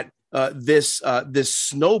 that this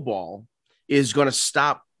snowball is going to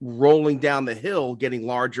stop rolling down the hill, getting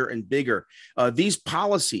larger and bigger. These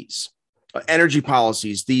policies, energy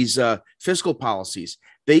policies, these fiscal policies,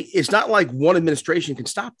 it's not like one administration can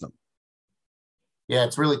stop them. Yeah,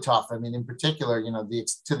 it's really tough. I mean, in particular, to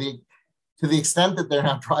the extent that they're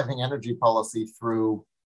not driving energy policy through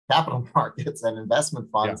capital markets and investment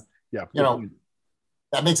funds,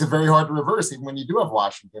 that makes it very hard to reverse, even when you do have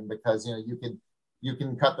Washington, because you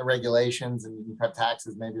can cut the regulations and you can cut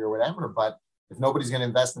taxes maybe or whatever, but if nobody's going to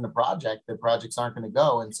invest in the projects aren't going to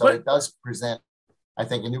go. And so it does present, I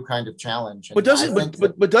think, a new kind of challenge. But don't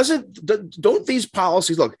these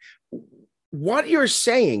policies, look, what you're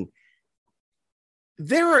saying,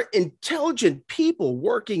 there are intelligent people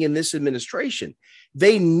working in this administration.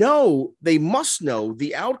 They must know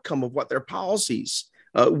the outcome of what their policies,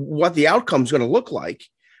 what the outcome is going to look like.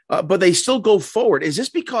 But they still go forward. Is this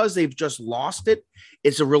because they've just lost it?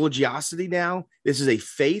 It's a religiosity now. This is a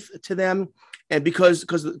faith to them, and because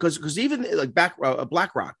even like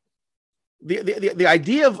BlackRock, the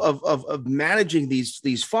idea of managing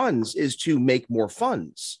these funds is to make more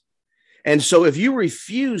funds, and so if you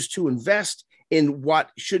refuse to invest in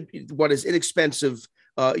what is inexpensive,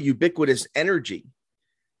 ubiquitous energy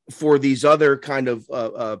for these other kind of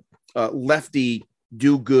lefty,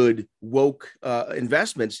 do good, woke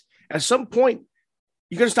investments, at some point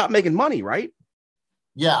you're going to stop making money, right?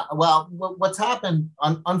 Yeah. Well, what's happened,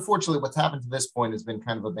 unfortunately, what's happened to this point has been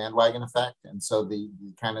kind of a bandwagon effect. And so the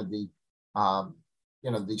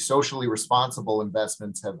socially responsible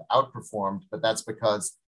investments have outperformed, but that's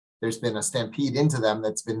because there's been a stampede into them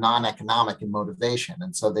that's been non-economic in motivation.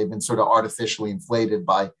 And so they've been sort of artificially inflated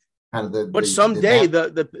by kind of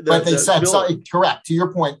correct. To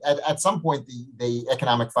your point, at some point, the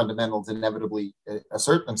economic fundamentals inevitably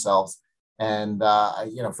assert themselves. And,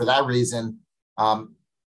 for that reason, I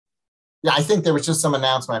think there was just some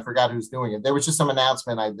announcement. I forgot who's doing it. There was just some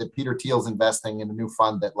announcement that Peter Thiel's investing in a new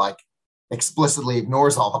fund that explicitly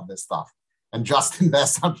ignores all of this stuff and just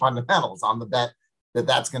invests on fundamentals, on the bet that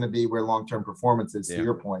that's going to be where long-term performance is, to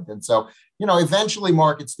your point. And so, eventually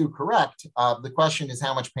markets do correct. The question is,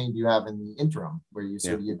 how much pain do you have in the interim, where you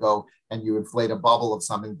you go and you inflate a bubble of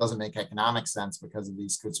something that doesn't make economic sense because of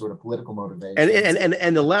these sort of political motivations.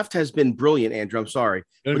 And the left has been brilliant, Andrew. I'm sorry.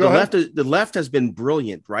 But the left has been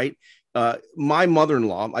brilliant, right? My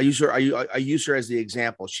mother-in-law, I use her as the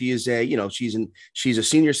example. She is she's a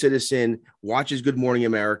senior citizen, watches Good Morning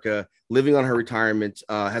America, living on her retirement,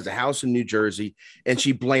 has a house in New Jersey, and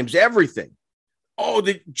she blames everything. Oh,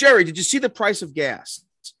 Jerry, did you see the price of gas?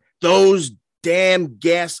 Those damn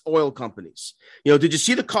gas oil companies. Did you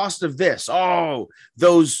see the cost of this? Oh,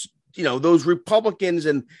 those Republicans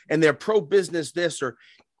and their pro-business this, or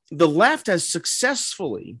the left has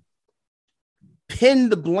successfully pin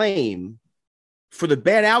the blame for the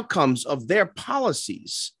bad outcomes of their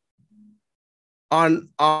policies on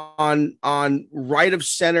right of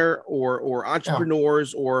center or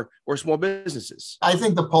entrepreneurs or small businesses. I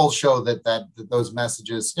think the polls show that those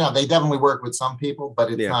messages, they definitely work with some people,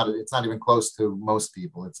 but it's not even close to most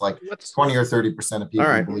people. It's like 20 or 30% of people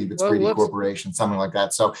who believe it's greedy corporation, something like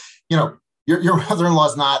that. So, your mother-in-law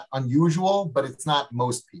is not unusual, but it's not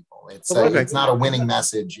most people. It's not a winning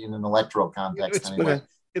message in an electoral context anyway.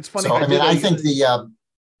 It's funny. So, I think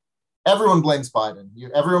everyone blames Biden.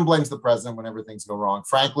 Everyone blames the president whenever things go wrong.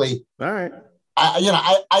 Frankly, all right. I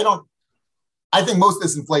think most of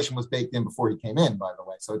this inflation was baked in before he came in, by the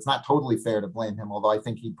way. So it's not totally fair to blame him, although I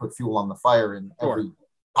think he put fuel on the fire in every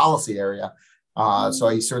policy area. So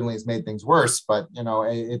he certainly has made things worse. But,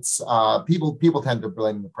 it's people tend to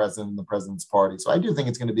blame the president and the president's party. So I do think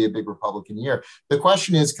it's going to be a big Republican year. The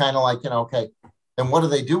question is kind of like, okay, then what do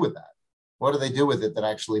they do with that? What do they do with it that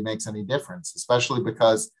actually makes any difference, especially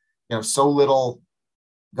because so little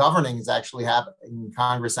governing is actually happening in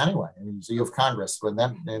Congress anyway. I mean, so you have Congress, and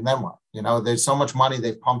then what? There's so much money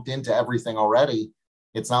they've pumped into everything already.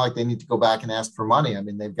 It's not like they need to go back and ask for money. I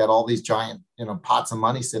mean, they've got all these giant, pots of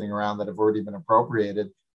money sitting around that have already been appropriated.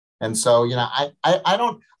 And so, I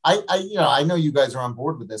know you guys are on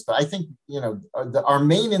board with this, but I think, our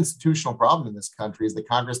main institutional problem in this country is that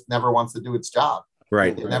Congress never wants to do its job.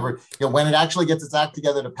 Right. It never, when it actually gets its act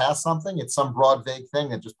together to pass something, it's some broad, vague thing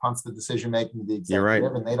that just punts the decision making to the executive. You're right.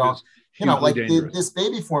 And they don't, this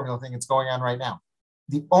baby formula thing that's going on right now.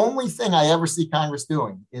 The only thing I ever see Congress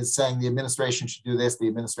doing is saying the administration should do this, the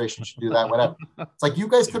administration should do that, whatever. It's like, you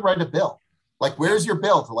guys could write a bill. Like, where's your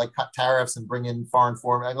bill to cut tariffs and bring in foreign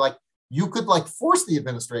foreign? Like, you could force the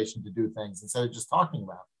administration to do things instead of just talking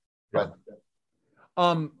about it. But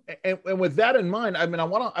and with that in mind, I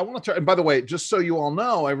want to, and by the way, just so you all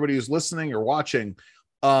know, everybody who's listening or watching,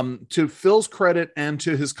 to Phil's credit and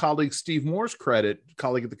to his colleague Steve Moore's credit,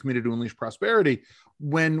 colleague at the Committee to Unleash Prosperity,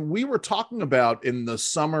 when we were talking about in the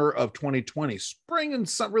summer of 2020, spring and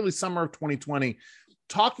summer of 2020,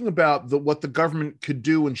 talking about what the government could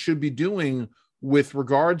do and should be doing with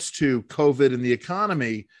regards to COVID and the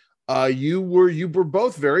economy, you were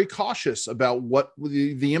both very cautious about what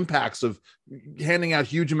the impacts of handing out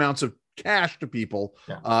huge amounts of cash to people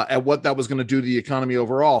and what that was going to do to the economy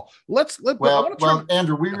overall.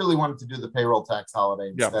 Andrew, we really wanted to do the payroll tax holiday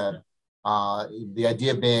instead. The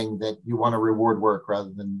idea being that you want to reward work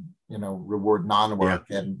rather than reward non-work,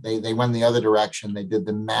 and they went the other direction. They did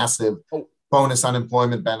the massive bonus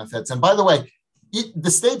unemployment benefits, and by the way,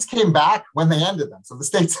 the states came back when they ended them. So the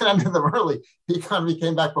states that ended them early, the economy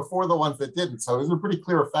came back before the ones that didn't. So it was a pretty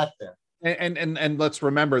clear effect there. And let's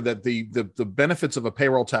remember that the benefits of a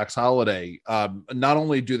payroll tax holiday, not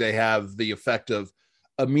only do they have the effect of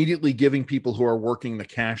immediately giving people who are working the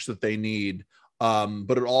cash that they need,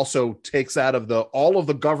 but it also takes out of all of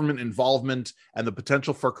the government involvement and the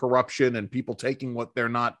potential for corruption and people taking what they're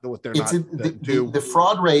not due. The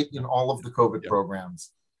fraud rate in all of the COVID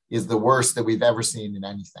programs is the worst that we've ever seen in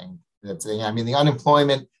anything. The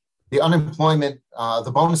unemployment,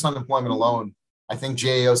 the bonus unemployment alone, I think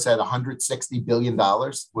GAO said $160 billion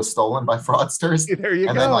was stolen by fraudsters. There you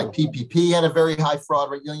go. And then PPP had a very high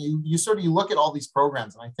fraud rate. You look at all these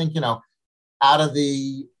programs, and I think, out of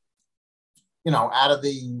the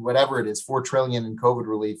whatever it is, 4 trillion in COVID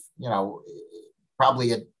relief,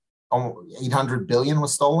 probably at 800 billion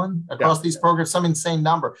was stolen across these programs, some insane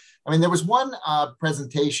number. I mean, there was one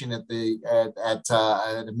presentation at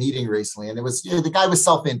a meeting recently, and it was the guy was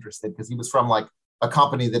self-interested because he was from a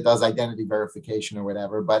company that does identity verification or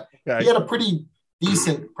whatever, but he had a pretty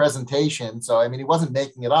decent presentation. So, he wasn't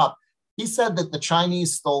making it up. He said that the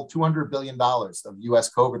Chinese stole $200 billion of US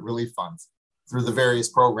COVID relief funds through the various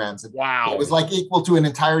programs. Wow. It was equal to an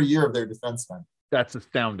entire year of their defense spend. That's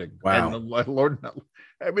astounding. Wow. And Lord,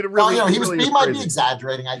 it really, he might be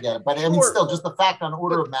exaggerating. I get it, but still, just the fact on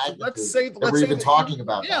order of magnitude. Let's say talking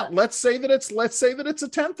about. Yeah, that. let's say that it's a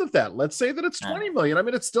tenth of that. Let's say that it's 20 million.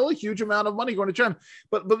 It's still a huge amount of money going to China.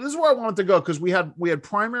 But this is where I wanted to go, because we had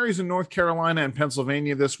primaries in North Carolina and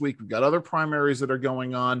Pennsylvania this week. We've got other primaries that are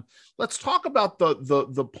going on. Let's talk about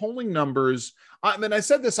the polling numbers. I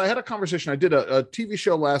said this. I had a conversation. I did a TV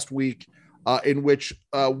show last week. In which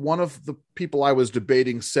one of the people I was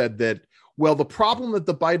debating said that, well, the problem that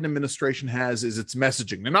the Biden administration has is its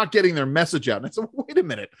messaging. They're not getting their message out. And I said, wait a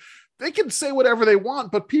minute. They can say whatever they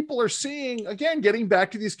want, but people are seeing, again, getting back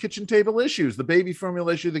to these kitchen table issues, the baby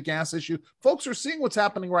formula issue, the gas issue. Folks are seeing what's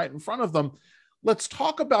happening right in front of them. Let's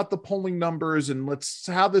talk about the polling numbers and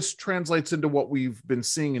how this translates into what we've been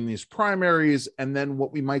seeing in these primaries and then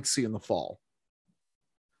what we might see in the fall.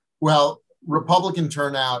 Well, Republican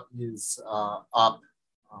turnout is up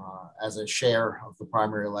as a share of the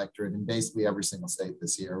primary electorate in basically every single state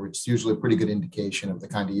this year, which is usually a pretty good indication of the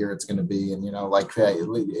kind of year it's going to be. And, like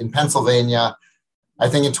in Pennsylvania, I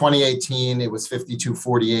think in 2018, it was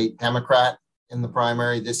 52-48 Democrat in the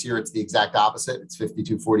primary. This year, it's the exact opposite. It's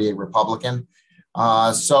 52-48 Republican.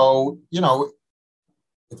 So,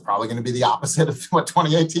 it's probably going to be the opposite of what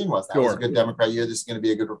 2018 was. That was a good Democrat year. This is going to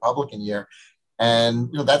be a good Republican year. And,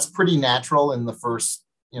 that's pretty natural in the first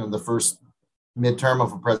midterm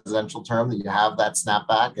of a presidential term that you have that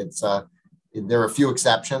snapback. There are a few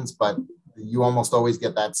exceptions, but you almost always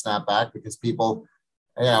get that snapback because people,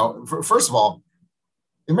 first of all,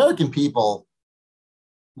 the American people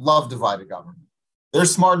love divided government. They're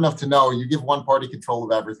smart enough to know you give one party control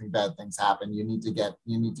of everything, bad things happen. You need to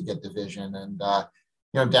get division. And,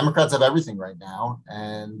 Democrats have everything right now,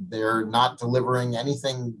 and they're not delivering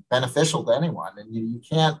anything beneficial to anyone. And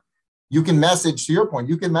you can message, to your point,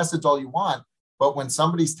 you can message all you want, but when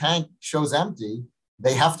somebody's tank shows empty,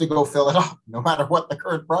 they have to go fill it up, no matter what the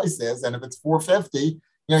current price is. And if it's $4.50,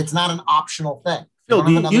 it's not an optional thing. Phil,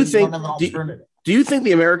 do you think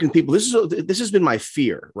the American people? This has been my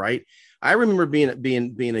fear, right? I remember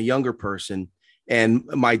being a younger person, and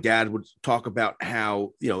my dad would talk about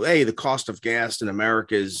how hey, the cost of gas in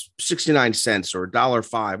America is 69 cents or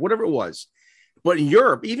 $1.05, whatever it was. But in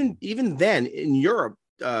Europe, even then in Europe,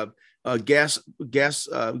 gas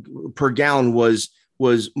per gallon was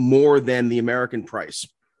more than the American price.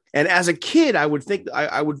 And as a kid, I would think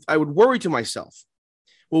I would worry to myself,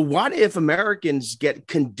 well, what if Americans get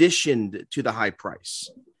conditioned to the high price?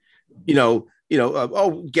 Gas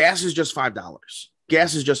is just $5.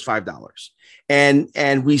 Gas is just $5,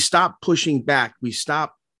 and we stop pushing back. We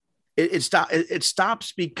stop. It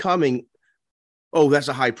stops becoming, oh, that's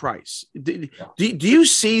a high price. Do you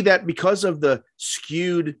see that because of the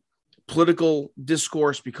skewed political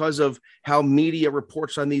discourse, because of how media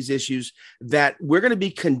reports on these issues, that we're going to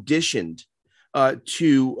be conditioned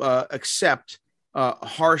to accept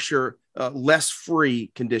harsher, less free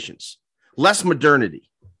conditions, less modernity?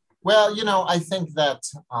 Well, I think that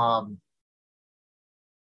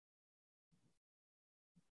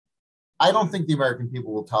I don't think the American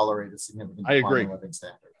people will tolerate a significant decline in living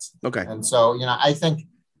standards. Okay. And so, I think,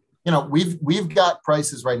 we've got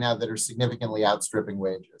prices right now that are significantly outstripping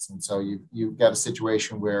wages. And so you've got a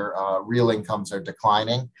situation where real incomes are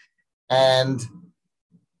declining. And,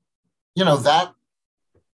 that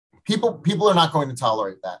people are not going to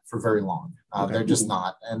tolerate that for very long. They're just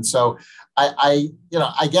not. And so I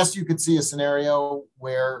guess you could see a scenario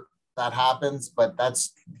where that happens, but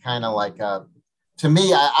that's kind of like to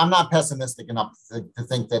me, I'm not pessimistic enough to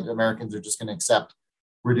think that Americans are just going to accept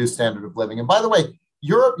reduced standard of living. And by the way,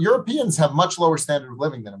 Europeans have much lower standard of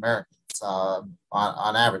living than Americans on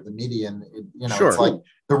average. The median, it's like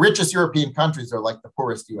the richest European countries are like the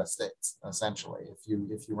poorest U.S. states, essentially, if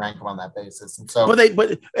you rank them on that basis. And so,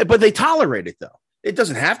 but they tolerate it though. It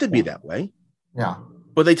doesn't have to be that way. Yeah,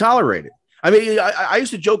 but they tolerate it. I mean, I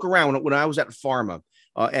used to joke around when I was at Pharma.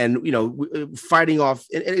 Fighting off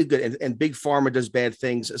and big pharma does bad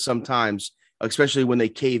things sometimes, especially when they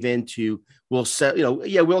cave into we'll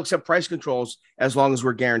accept price controls as long as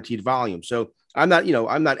we're guaranteed volume. So I'm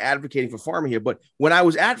not advocating for pharma here, but when I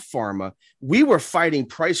was at Pharma, we were fighting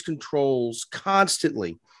price controls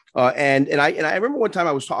constantly. And I remember one time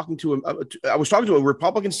I was talking to a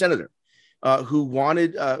Republican senator who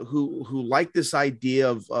wanted who liked this idea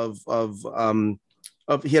of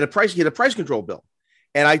he had a price control bill.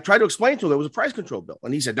 And I tried to explain to him there was a price control bill.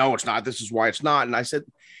 And he said, no, it's not. This is why it's not. And I said,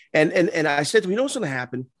 and I said to him, what's going to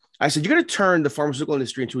happen? I said, you're going to turn the pharmaceutical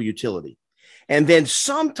industry into a utility. And then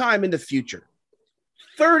sometime in the future,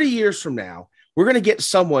 30 years from now, we're going to get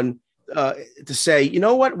someone to say, you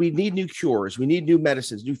know what? We need new cures. We need new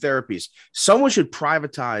medicines, new therapies. Someone should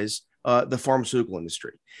privatize the pharmaceutical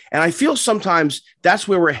industry. And I feel sometimes that's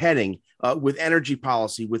where we're heading with energy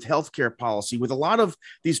policy, with healthcare policy, with a lot of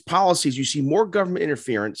these policies. You see more government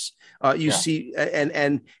interference. See,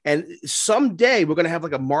 and someday we're going to have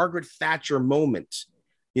like a Margaret Thatcher moment,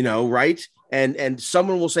 right? And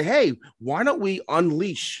someone will say, hey, why don't we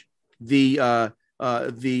unleash the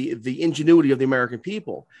ingenuity of the American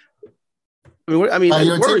people? It's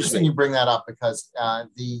interesting you bring that up because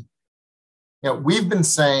we've been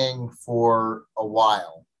saying for a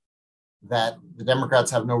while that the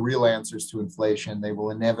Democrats have no real answers to inflation. They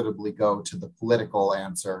will inevitably go to the political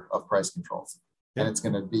answer of price controls. And it's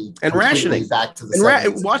going to be rationing back to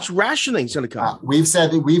the watch rationing's going to come. We've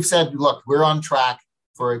said, look, we're on track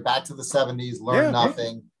for a back to the 70s, learn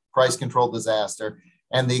nothing, price control disaster.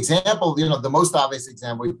 And the example, the most obvious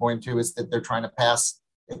example we point to is that they're trying to pass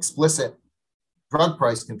explicit drug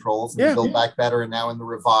price controls and Build Back Better, and now in the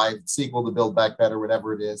revived sequel to Build Back Better,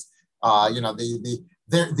 whatever it is.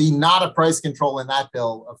 The not a price control in that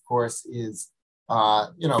bill, of course, is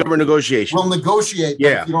government negotiation. We'll negotiate,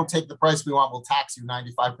 but if you don't take the price we want, we'll tax you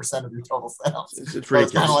 95% of your total sales. It's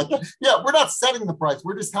ridiculous. Kind of like, we're not setting the price.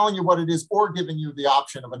 We're just telling you what it is, or giving you the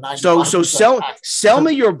option of a 95%. So sell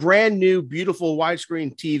me your brand new, beautiful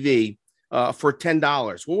widescreen TV for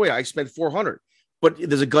 $10. Well, wait, I spent $400, but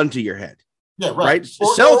there's a gun to your head. Yeah, right.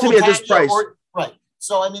 Sell it to me at this price. Right.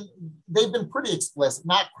 So, I mean, they've been pretty explicit,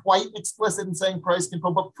 not quite explicit in saying price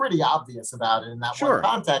control, but pretty obvious about it in that one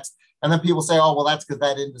context. And then people say, oh, well, that's because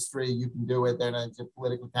that industry, you can do it. They're not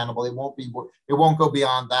politically accountable. It won't go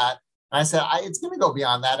beyond that. And I said, it's going to go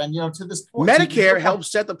beyond that. And, to this point, Medicare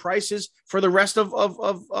helps set the prices for the rest of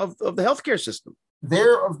the healthcare system.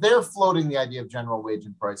 They're floating the idea of general wage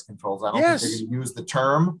and price controls. I don't think they're going to use the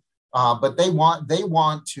term, but they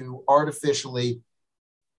want to artificially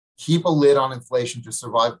keep a lid on inflation to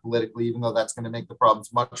survive politically, even though that's going to make the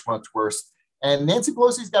problems much, much worse. And Nancy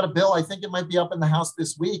Pelosi's got a bill, I think it might be up in the House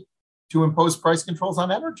this week, to impose price controls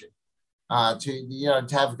on energy, to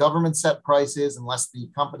have government set prices unless the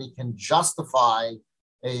company can justify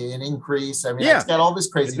an increase. I mean, it's got all this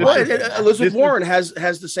crazy. Elizabeth Warren has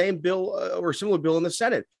the same bill or similar bill in the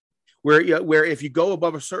Senate, where if you go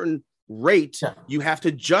above a certain rate, you have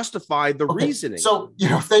to justify the reasoning. So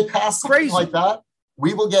if they pass something like that,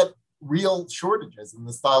 we will get real shortages in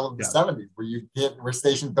the style of the 70s, where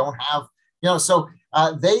stations don't have, so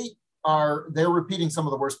they're repeating some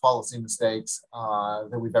of the worst policy mistakes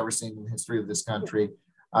that we've ever seen in the history of this country.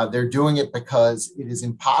 They're doing it because it is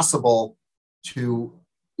impossible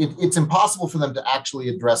it's impossible for them to actually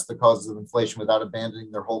address the causes of inflation without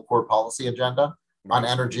abandoning their whole core policy agenda on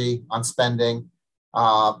energy, on spending,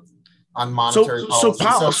 on monetary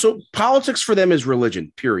policy. So politics for them is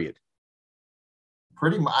religion, period.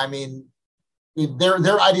 Pretty much. I mean, they're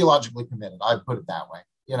ideologically committed. I'd put it that way.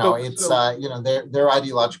 They're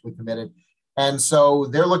ideologically committed. And so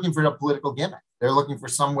they're looking for a political gimmick. They're looking for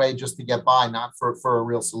some way just to get by, not for a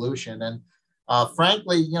real solution. And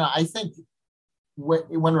frankly, I think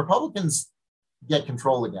when Republicans get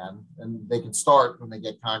control again, and they can start when they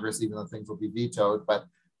get Congress, even though things will be vetoed, but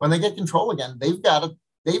when they get control again, they've got to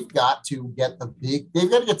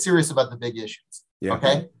get serious about the big issues. Yeah.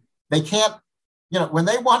 Okay. They can't, when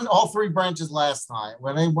they won all three branches last time,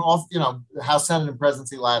 when they won all, House, Senate, and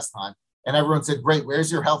presidency last time, and everyone said, great,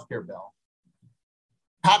 where's your healthcare bill?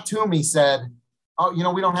 Pat Toomey said, oh,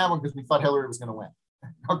 we don't have one because we thought Hillary was going to win.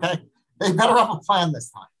 Okay. They better have a plan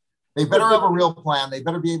this time. They better have a real plan. They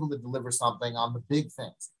better be able to deliver something on the big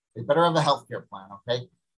things. They better have a healthcare plan. Okay.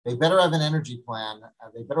 They better have an energy plan.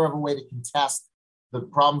 They better have a way to contest the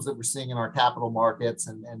problems that we're seeing in our capital markets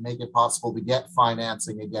and make it possible to get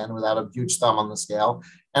financing again without a huge thumb on the scale.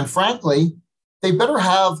 And frankly, they better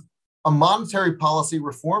have a monetary policy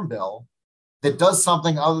reform bill that does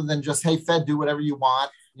something other than just, hey, Fed, do whatever you want.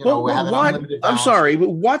 Have an unlimited balance. I'm sorry,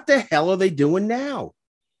 but what the hell are they doing now?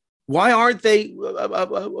 Why aren't they,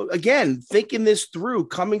 again, thinking this through,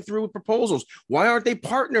 coming through with proposals? Why aren't they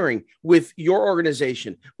partnering with your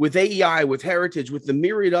organization, with AEI, with Heritage, with the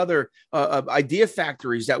myriad other idea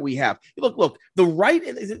factories that we have? Look, the right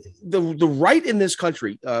in this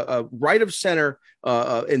country, right of center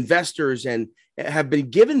investors and have been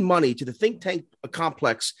given money to the think tank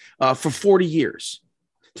complex for 40 years,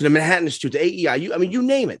 to the Manhattan Institute, to AEI, you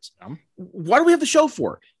name it. What do we have to show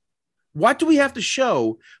for it? What do we have to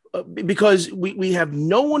show? Because we have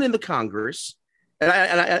no one in the Congress, and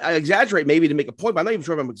I exaggerate maybe to make a point, but I'm not even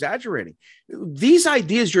sure if I'm exaggerating. These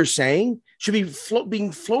ideas you're saying should be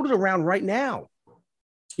being floated around right now.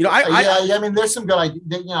 I mean, there's some good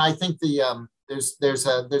ideas. I think there's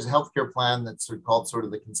a healthcare plan that's called sort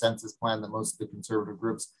of the consensus plan that most of the conservative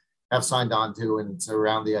groups have signed on to, and it's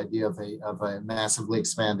around the idea of a massively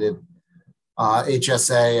expanded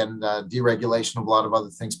HSA and deregulation of a lot of other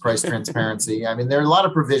things, price transparency. I mean, there are a lot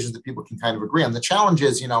of provisions that people can kind of agree on. The challenge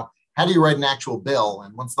is, how do you write an actual bill,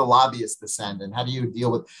 and once the lobbyists descend, and how do you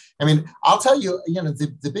deal with? I mean, I'll tell you,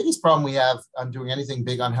 the biggest problem we have on doing anything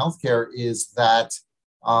big on healthcare is that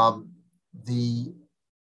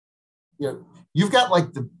you've got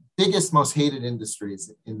like the biggest, most hated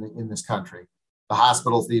industries in this country: the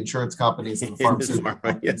hospitals, the insurance companies, and the pharmaceutical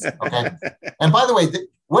companies. Okay, and by the way,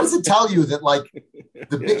 what does it tell you that like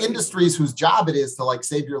the big industries whose job it is to like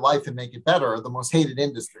save your life and make it better are the most hated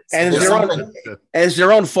industries? And it's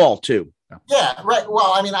their own fault too. Yeah, right.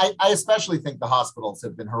 Well, I mean, I especially think the hospitals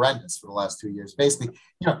have been horrendous for the last 2 years. Basically,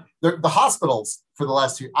 the hospitals for the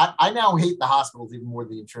last 2 years, I now hate the hospitals even more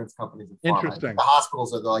than the insurance companies and pharma. Interesting. The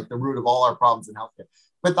hospitals are the root of all our problems in healthcare.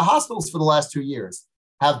 But the hospitals for the last 2 years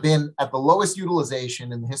have been at the lowest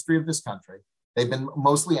utilization in the history of this country. They've been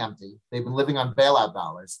mostly empty. They've been living on bailout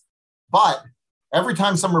dollars. But every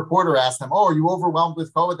time some reporter asks them, "Oh, are you overwhelmed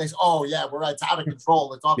with COVID?" They say, "Oh, yeah, it's out of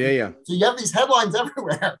control. It's awful." Yeah. So you have these headlines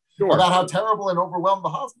everywhere about how terrible and overwhelmed the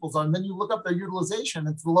hospitals are. And then you look up their utilization,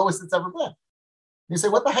 it's the lowest it's ever been. You say,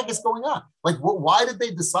 what the heck is going on? Like, why did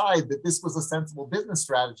they decide that this was a sensible business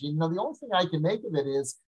strategy? The only thing I can make of it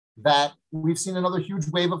is that we've seen another huge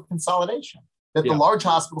wave of consolidation, that the large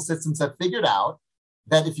hospital systems have figured out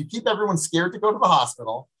that if you keep everyone scared to go to the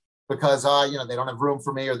hospital because, they don't have room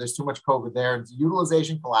for me or there's too much COVID there and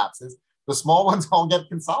utilization collapses, the small ones all get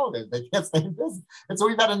consolidated. They can't stay in business. And so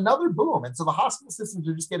we've had another boom. And so the hospital systems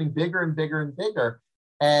are just getting bigger and bigger and bigger.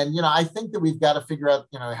 And, I think that we've got to figure out,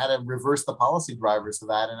 how to reverse the policy drivers of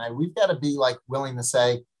that. And we've got to be willing to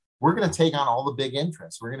say, we're going to take on all the big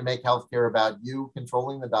interests. We're going to make healthcare about you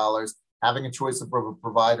controlling the dollars, having a choice of a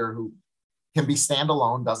provider who can be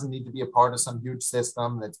standalone, doesn't need to be a part of some huge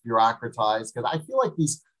system that's bureaucratized. Because I feel like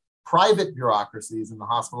these private bureaucracies in the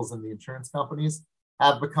hospitals and the insurance companies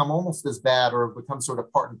have become almost as bad or have become sort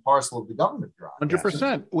of part and parcel of the government bureaucracy.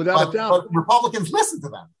 100%, without a doubt. But Republicans listen to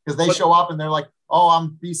them because they show up and they're like, "Oh,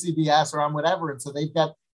 I'm BCBS or I'm whatever." And so they've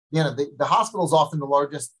got, the hospital is often the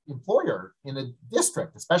largest employer in a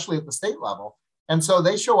district, especially at the state level. And so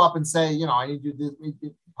they show up and say, "I need you to do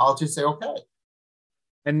this." Politicians say, "Okay."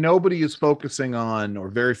 And nobody is focusing on, or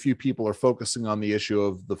very few people are focusing on, the issue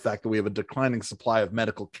of the fact that we have a declining supply of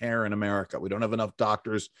medical care in America. We don't have enough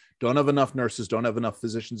doctors, don't have enough nurses, don't have enough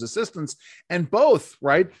physicians' assistants. And both,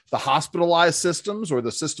 right, the hospitalized systems or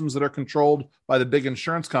the systems that are controlled by the big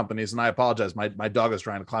insurance companies, and I apologize, my dog is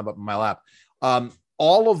trying to climb up in my lap.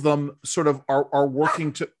 All of them sort of are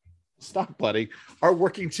working to, stop, buddy, are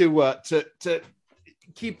working to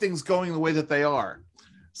keep things going the way that they are.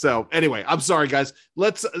 So anyway, I'm sorry, guys.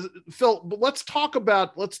 Let's talk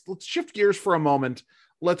about, let's shift gears for a moment.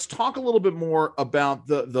 Let's talk a little bit more about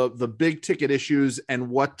the big ticket issues and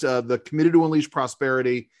what the Committee to Unleash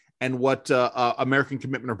Prosperity and what American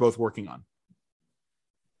Commitment are both working on.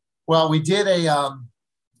 Well, we did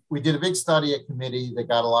a big study at committee that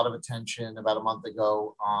got a lot of attention about a month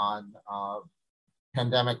ago on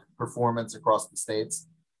pandemic performance across the states,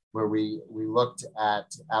 where we looked at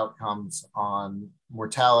outcomes on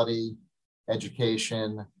mortality,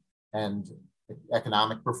 education, and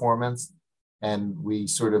economic performance. And we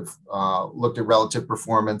sort of looked at relative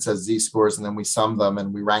performance as Z-scores, and then we summed them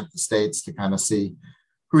and we ranked the states to kind of see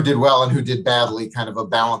who did well and who did badly, kind of a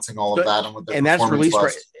balancing all of that. And what the performance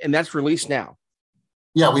was. And that's released now.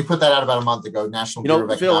 Yeah, we put that out about a month ago. National Bureau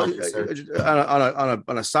of Economic Phil, Research.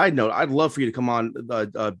 On a side note, I'd love for you to come on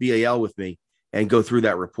BAL with me and go through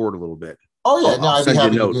that report a little bit. Oh yeah, no, I'd be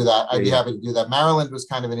happy to do that. I'd be happy to do that. Maryland was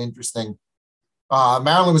kind of an interesting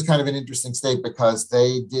state because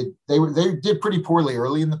they did pretty poorly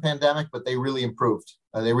early in the pandemic, but they really improved.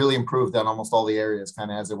 They really improved on almost all the areas kind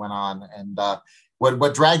of as it went on. And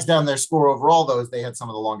what drags down their score overall, though, is they had some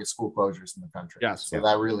of the longest school closures in the country. Yes. So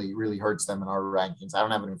that really, really hurts them in our rankings. I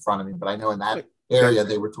don't have it in front of me, but I know in that area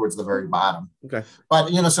they were towards the very bottom. Okay. But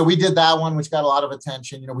so we did that one, which got a lot of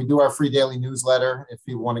attention. We do our free daily newsletter. If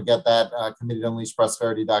people want to get that, Committee to Unleash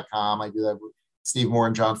Prosperity.com. I do that with Steve Moore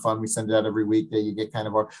and John Fund. We send it out every week. You get kind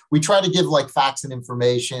of we try to give facts and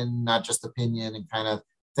information, not just opinion, and kind of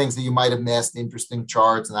things that you might have missed, interesting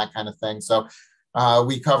charts and that kind of thing. So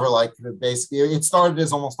we cover basically, it started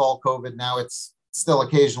as almost all COVID. Now it's still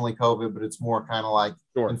occasionally COVID, but it's more kind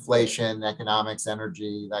of inflation, economics,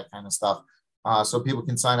 energy, that kind of stuff. So people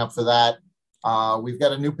can sign up for that. We've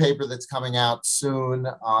got a new paper that's coming out soon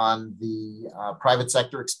on the private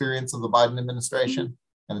sector experience of the Biden administration.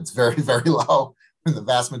 And it's very, very low. The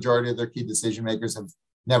vast majority of their key decision makers have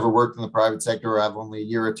never worked in the private sector or have only a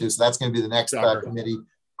year or two. So that's going to be the next committee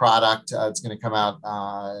product. It's going to come out,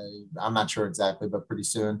 I'm not sure exactly, but pretty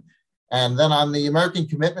soon. And then on the American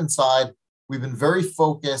Commitment side, we've been very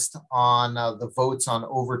focused on the votes on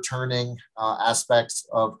overturning aspects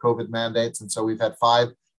of COVID mandates. And so we've had 5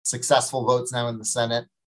 successful votes now in the Senate.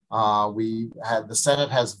 The Senate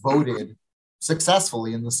has voted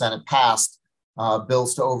successfully in the Senate, passed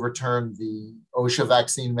bills to overturn the OSHA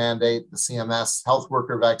vaccine mandate, the CMS health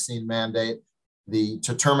worker vaccine mandate,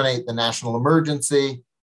 to terminate the national emergency,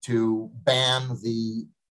 to ban the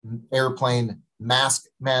airplane mask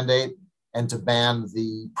mandate, and to ban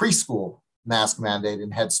the preschool mask mandate in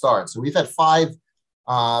Head Start. So we've had 5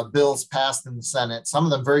 bills passed in the Senate. Some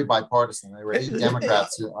of them very bipartisan. There were 8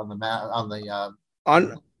 Democrats on the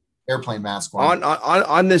airplane mask one.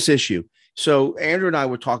 On this issue. So Andrew and I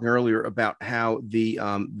were talking earlier about how the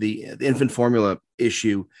infant formula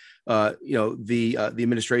issue, the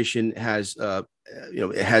administration has, the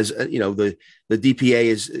DPA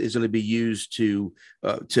is going to be used to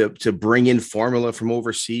bring in formula from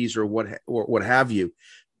overseas or what have you,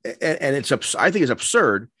 and I think it's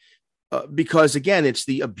absurd because again, it's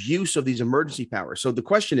the abuse of these emergency powers. So the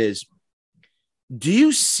question is, do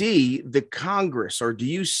you see the Congress or do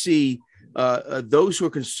you see those who are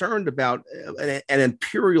concerned about an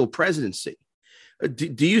imperial presidency?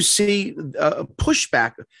 Do you see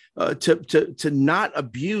pushback to not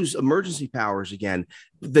abuse emergency powers again,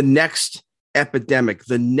 the next epidemic,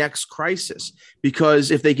 the next crisis?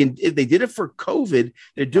 Because if they did it for COVID,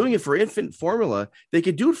 they're doing it for infant formula. They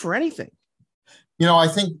could do it for anything. I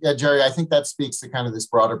think, Jerry, I think that speaks to kind of this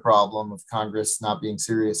broader problem of Congress not being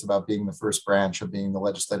serious about being the first branch of being the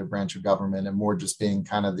legislative branch of government and more just being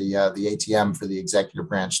kind of the ATM for the executive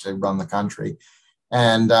branch to run the country.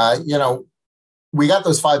 And, we got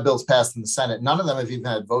those 5 bills passed in the Senate. None of them have even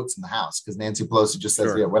had votes in the House because Nancy Pelosi just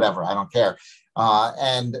says, yeah, whatever, I don't care.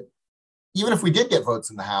 And even if we did get votes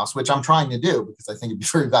in the House, which I'm trying to do because I think it'd be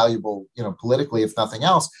very valuable, politically, if nothing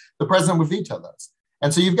else, the president would veto those.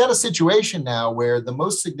 And so you've got a situation now where the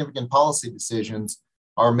most significant policy decisions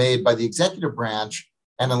are made by the executive branch.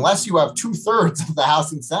 And unless you have 2/3 of the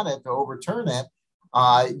House and Senate to overturn it,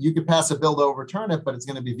 you could pass a bill to overturn it, but it's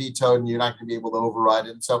going to be vetoed and you're not going to be able to override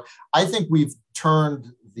it. And so I think we've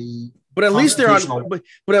turned the. But at least they're on.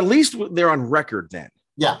 But at least they're on record then.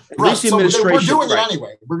 Yeah, right. So we're doing it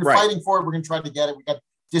anyway. We're fighting for it. We're going to try to get it. We got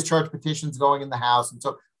discharge petitions going in the House, and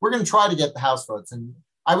so we're going to try to get the House votes. And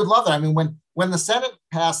I would love that. I mean, when the Senate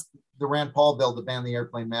passed the Rand Paul bill to ban the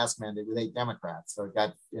airplane mask mandate with 8 Democrats, so it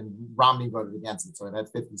got, and Romney voted against it, so it had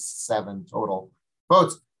 57 total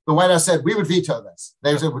votes. The White House said, we would veto this.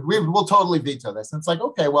 They said, we'll totally veto this. And it's like,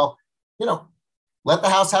 okay, well, let the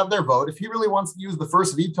House have their vote. If he really wants to use the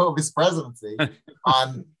first veto of his presidency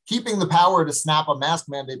on keeping the power to snap a mask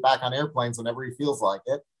mandate back on airplanes whenever he feels like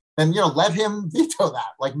it, then, let him veto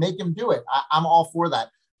that, like make him do it. I'm all for that.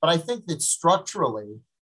 But I think that structurally,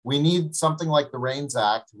 we need something like the REINS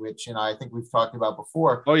Act, which, I think we've talked about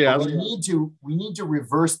before. Oh, yeah. We need to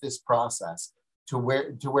reverse this process to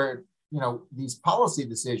where these policy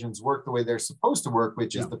decisions work the way they're supposed to work,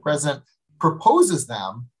 which is the president proposes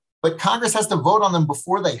them, but Congress has to vote on them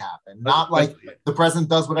before they happen, not like the president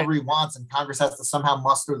does whatever he wants and Congress has to somehow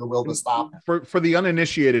muster the will to stop him. For the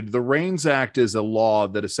uninitiated, the REINS Act is a law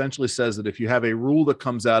that essentially says that if you have a rule that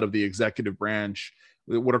comes out of the executive branch,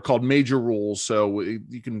 what are called major rules, so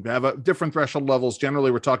you can have different threshold levels.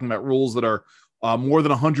 Generally, we're talking about rules that are more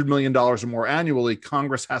than $100 million or more annually.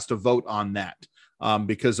 Congress has to vote on that.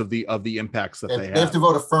 Because of the impacts that they have. They have to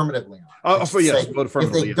vote affirmatively on it. Vote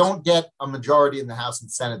affirmatively. If they don't get a majority in the House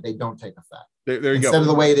and Senate, they don't take effect. There you go. Instead of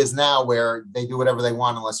the way it is now, where they do whatever they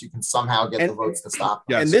want unless you can somehow get the votes to stop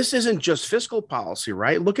them. And this isn't just fiscal policy,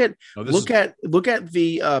 right? Look at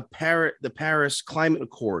the Paris Climate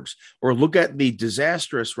Accords, or look at the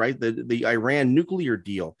disastrous, right, the Iran nuclear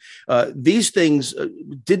deal. These things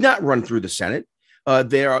did not run through the Senate.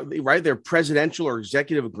 They're presidential or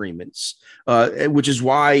executive agreements, which is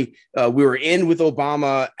why we were in with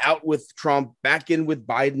Obama, out with Trump, back in with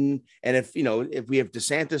Biden. And if we have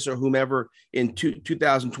DeSantis or whomever in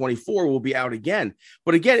 2024, we'll be out again.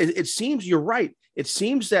 But again, it seems you're right. It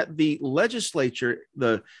seems that the legislature,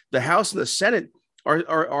 the House and the Senate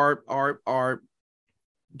are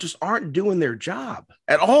just aren't doing their job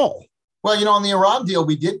at all. Well, on the Iran deal,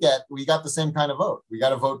 we got the same kind of vote. We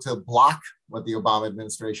got a vote to block what the Obama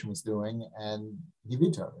administration was doing, and he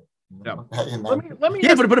vetoed it. Yeah.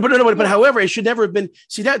 But however, it should never have been.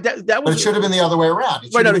 See that was. But it should have been the other way around.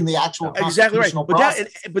 It should have been the actual exactly right. Process.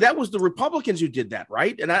 But that was the Republicans who did that,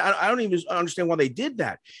 right? And I don't even understand why they did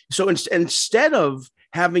that. So instead of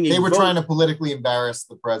having they were trying to politically embarrass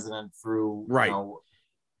the president through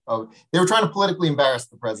they were trying to politically embarrass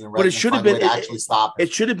the president, but it should have been actually stop it.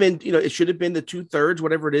 It should have been, it should have been the 2/3,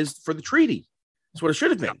 whatever it is, for the treaty. That's what it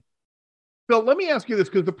should have been. Bill, let me ask you this,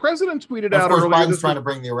 because the president tweeted out earlier. Biden's trying to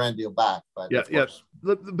bring the Iran deal back, but yes.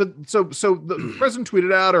 But so the president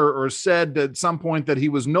tweeted out or said at some point that he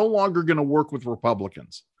was no longer going to work with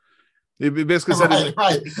Republicans. He basically said,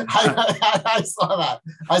 right. I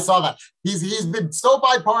saw that. He's been so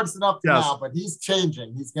bipartisan up to now, but he's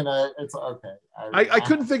changing. He's gonna. It's okay. I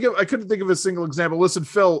couldn't think of a single example. Listen,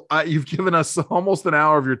 Phil, you've given us almost an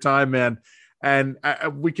hour of your time, man. And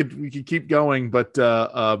we could keep going, but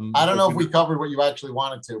I don't know if we covered what you actually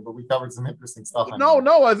wanted to, but we covered some interesting stuff. No.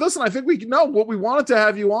 Listen, I think what we wanted to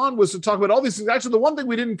have you on was to talk about all these things. Actually, the one thing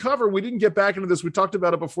we didn't cover, we didn't get back into this. We talked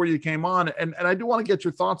about it before you came on, and I do want to get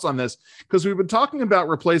your thoughts on this because we've been talking about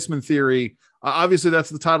replacement theory. Obviously,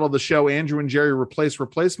 that's the title of the show. Andrew and Jerry replace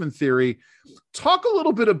replacement theory. Talk a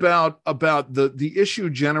little bit about the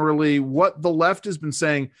issue generally, what the left has been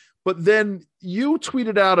saying. But then you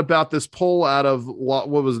tweeted out about this poll out of what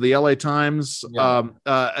was the LA Times? Yeah.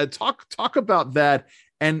 Talk about that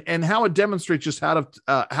and how it demonstrates just how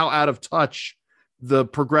out of touch the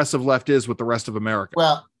progressive left is with the rest of America.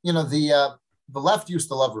 Well, the left used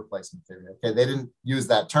to love replacement theory. Okay, they didn't use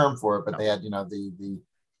that term for it, but they had the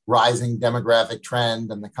rising demographic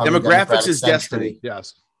trend and the coming demographics is destiny.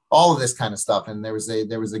 Yes, all of this kind of stuff. And there was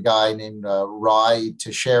a guy named Rai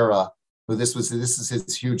Teixeira. This is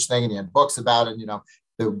his huge thing, and he had books about it.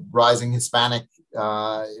 The rising Hispanic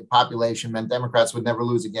population meant Democrats would never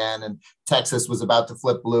lose again, and Texas was about to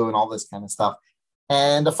flip blue, and all this kind of stuff.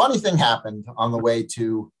 And a funny thing happened on the way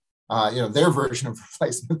to, their version of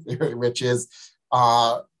replacement theory, which is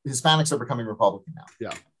Hispanics are becoming Republican now.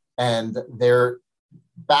 Yeah, and they're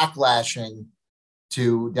backlashing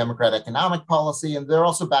to Democrat economic policy, and they're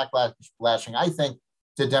also backlashing, I think,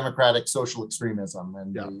 to Democratic social extremism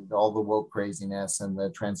and all the woke craziness and the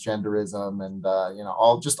transgenderism and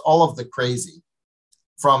all of the crazy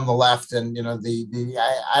from the left. And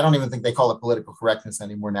I don't even think they call it political correctness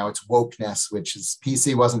anymore. Now it's wokeness, which is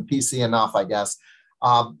PC wasn't PC enough, I guess.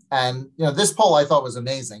 This poll I thought was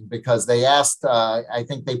amazing because they asked, I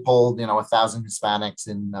think they polled 1,000 Hispanics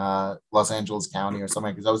in Los Angeles County or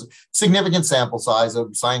something, because that was a significant sample size,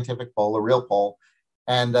 a scientific poll, a real poll.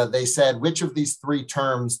 And they said, which of these three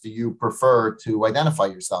terms do you prefer to identify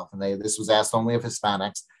yourself? And this was asked only of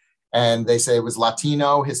Hispanics. And they say it was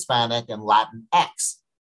Latino, Hispanic, and Latinx.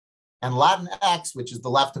 And Latinx, which is the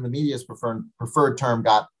left and the media's preferred term,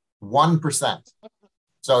 got 1%.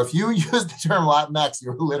 So if you use the term Latinx,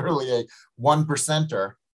 you're literally a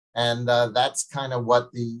 1%er. And that's kind of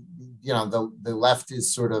what the left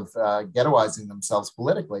is sort of ghettoizing themselves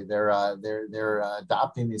politically. They're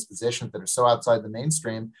adopting these positions that are so outside the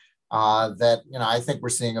mainstream that I think we're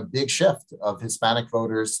seeing a big shift of Hispanic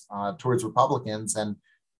voters towards Republicans, and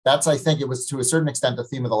that's, I think, it was to a certain extent the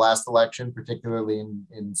theme of the last election, particularly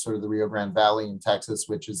in sort of the Rio Grande Valley in Texas,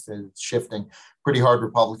 which is shifting pretty hard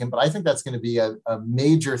Republican. But I think that's going to be a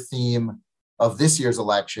major theme of this year's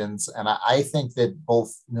elections. And I think that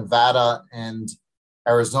both Nevada and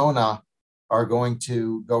Arizona are going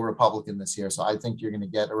to go Republican this year. So I think you're going to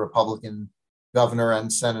get a Republican governor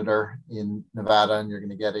and senator in Nevada, and you're going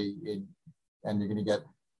to get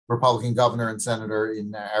Republican governor and senator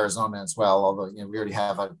in Arizona as well. Although we already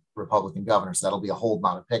have a Republican governor, so that'll be a hold,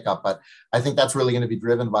 not a pickup. But I think that's really going to be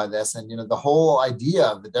driven by this. And the whole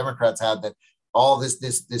idea the Democrats had that all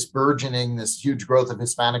this burgeoning, this huge growth of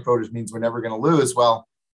Hispanic voters means we're never going to lose. Well,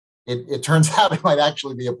 it turns out it might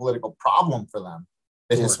actually be a political problem for them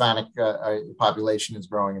that Hispanic population is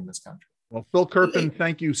growing in this country. Well, Phil Kerpen,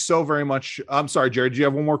 thank you so very much. I'm sorry, Jerry, do you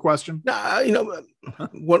have one more question?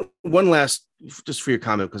 One last, just for your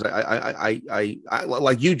comment, because I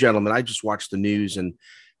like you gentlemen, I just watch the news and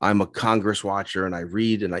I'm a Congress watcher and I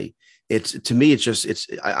read and I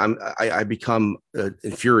become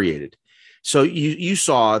infuriated. So you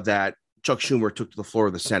saw that Chuck Schumer took to the floor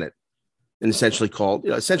of the Senate and essentially called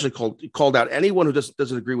out anyone who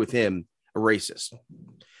doesn't agree with him a racist.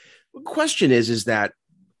 The question is that,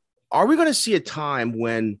 are we going to see a time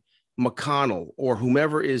when McConnell or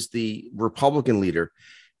whomever is the Republican leader,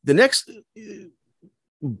 the next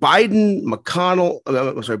Biden,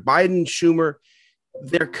 Schumer,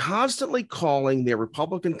 they're constantly calling their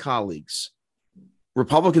Republican colleagues,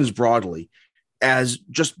 Republicans broadly, as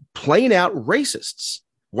just plain out racists,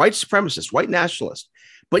 white supremacists, white nationalists,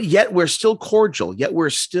 but yet we're still cordial, yet we're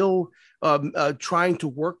still trying to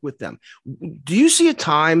work with them. Do you see a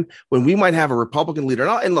time when we might have a Republican leader?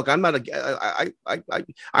 And look, I'm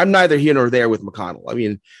neither here nor there with McConnell. I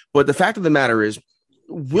mean, but the fact of the matter is,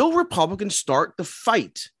 will Republicans start the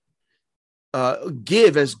fight,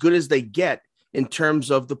 give as good as they get in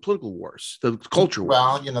terms of the political wars, the culture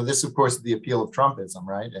wars? Well, this, of course, is the appeal of Trumpism,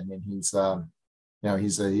 right? I mean, he's a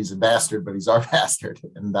bastard, but he's our bastard.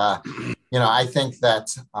 And, I think that,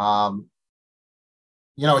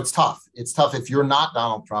 it's tough. It's tough if you're not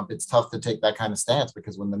Donald Trump. It's tough to take that kind of stance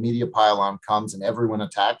because when the media pile-on comes and everyone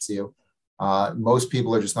attacks you, most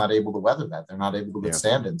people are just not able to weather that. They're not able to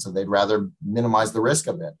withstand it. So they'd rather minimize the risk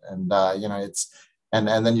of it. And, And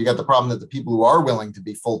then you got the problem that the people who are willing to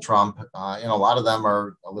be full Trump, a lot of them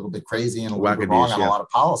are a little bit crazy and a little bit wrong on a lot of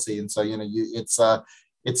policy. And so,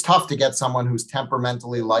 it's tough to get someone who's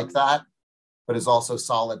temperamentally like that, but is also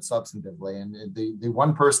solid substantively. And the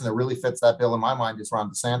one person that really fits that bill in my mind is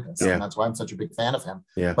Ron DeSantis. And that's why I'm such a big fan of him.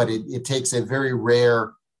 Yeah. But it takes a very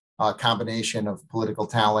rare combination of political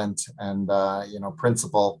talent and,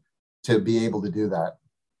 principle to be able to do that.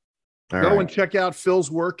 Go and check out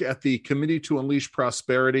Phil's work at the Committee to Unleash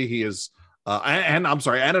Prosperity. He is, and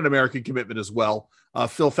an American Commitment as well.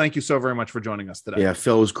 Phil, thank you so very much for joining us today. Yeah,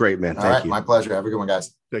 Phil was great, man. Thank you. My pleasure. Have a good one,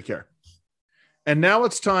 guys. Take care. And now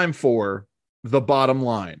it's time for the bottom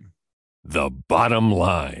line. The bottom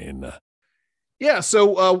line. Yeah.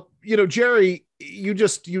 So, Jerry,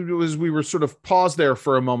 as we were sort of paused there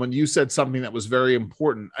for a moment, you said something that was very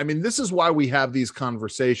important. I mean, this is why we have these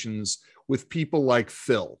conversations with people like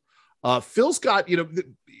Phil. Phil's got,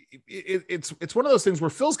 it's one of those things where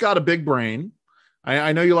Phil's got a big brain.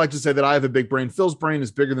 I know you like to say that I have a big brain. Phil's brain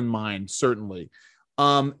is bigger than mine, certainly.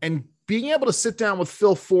 And being able to sit down with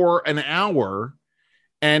Phil for an hour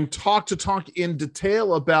and talk in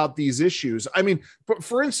detail about these issues. I mean,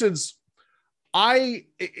 for instance,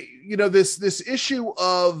 this issue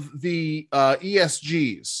of the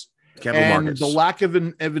ESGs capital and markets, the lack of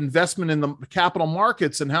investment in the capital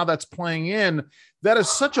markets and how that's playing in, that is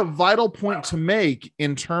such a vital point to make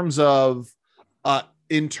in terms of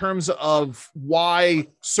why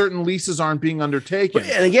certain leases aren't being undertaken.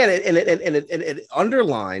 And again, it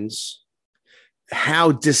underlines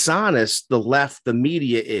how dishonest the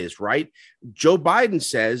media is, right? Joe Biden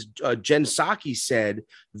says, Jen Psaki said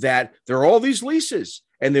that there are all these leases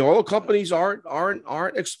and the oil companies aren't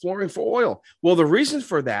exploring for oil. Well, the reason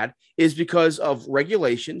for that is because of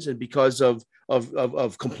regulations and because of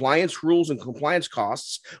compliance rules and compliance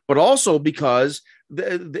costs, but also because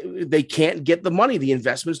they can't get the money, the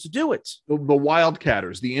investments to do it. The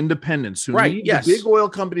wildcatters, the independents who need the big oil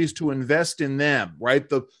companies to invest in them, right?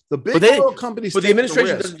 The big oil companies. But the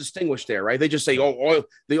administration doesn't distinguish there, right? They just say,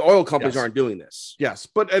 the oil companies aren't doing this. Yes,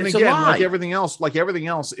 but again, like everything else,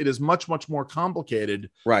 it is much, much more complicated,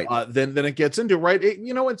 right? Than it gets into, right?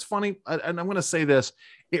 It's funny, and I'm going to say this.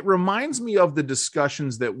 It reminds me of the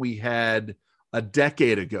discussions that we had a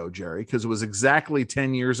decade ago, Jerry, because it was exactly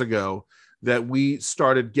 10 years ago that we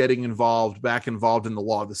started getting involved in the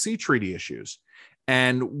Law of the Sea Treaty issues.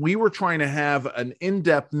 And we were trying to have an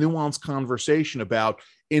in-depth, nuanced conversation about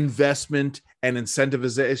investment and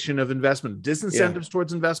incentivization of investment, disincentives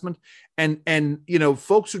towards investment. And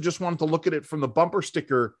folks who just wanted to look at it from the bumper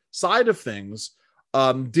sticker side of things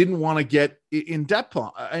didn't want to get in depth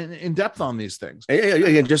on these things.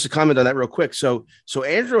 Again, just to comment on that real quick. So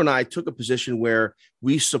Andrew and I took a position where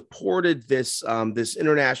we supported this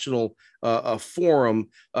international forum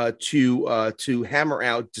to hammer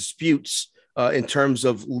out disputes in terms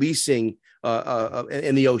of leasing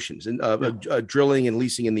in the oceans and drilling and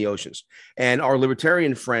leasing in the oceans. And our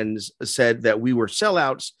libertarian friends said that we were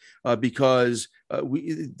sellouts because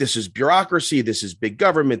this is bureaucracy, this is big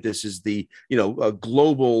government, this is the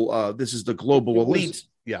global elite.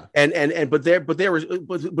 Yeah. But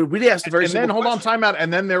we asked a very and then hold on, time out.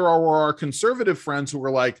 And then there are our conservative friends who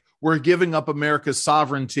were like, we're giving up America's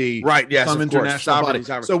sovereignty. Right. Yes. Some international body.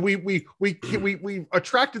 So we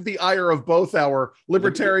attracted the ire of both our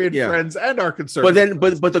libertarian friends and our conservative.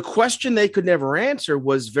 But the question they could never answer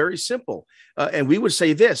was very simple. And we would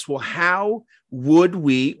say this, well, how would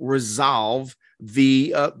we resolve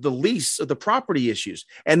the lease of the property issues?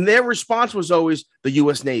 And their response was always the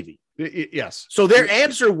U.S. Navy. Yes. So their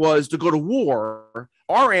answer was to go to war.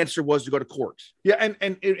 Our answer was to go to court. Yeah,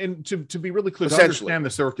 and to be really clear, to understand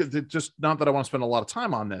this, just not that I want to spend a lot of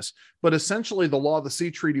time on this, but essentially the Law of the Sea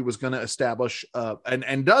Treaty was going to establish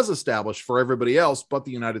and does establish for everybody else but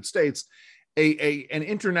the United States an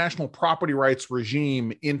international property rights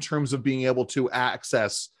regime in terms of being able to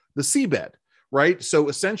access the seabed, right? So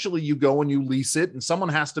essentially you go and you lease it and someone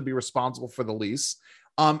has to be responsible for the lease.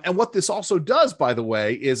 And what this also does, by the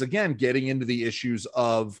way, is, again, getting into the issues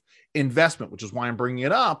of investment, which is why I'm bringing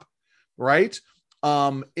it up, right?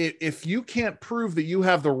 If you can't prove that you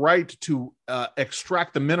have the right to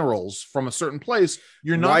extract the minerals from a certain place,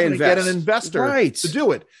 you're not going to get an investor to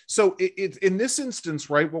do it. So it's in this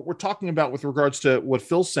instance, right, what we're talking about with regards to what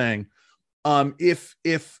Phil's saying, if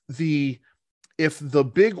the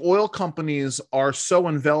big oil companies are so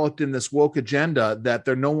enveloped in this woke agenda that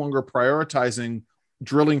they're no longer prioritizing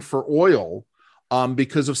drilling for oil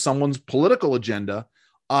because of someone's political agenda,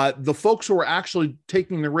 the folks who are actually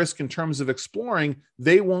taking the risk in terms of exploring,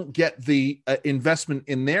 they won't get the investment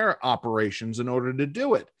in their operations in order to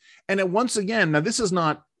do it. And once again, now this is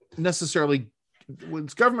not necessarily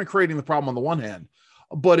it's government creating the problem on the one hand,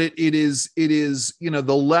 but it is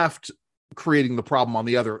the left creating the problem on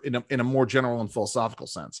the other in a more general and philosophical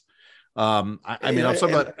sense. Sorry,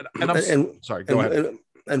 go ahead.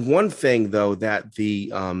 And one thing though that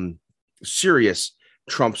the serious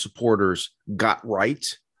Trump supporters got right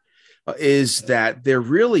is that there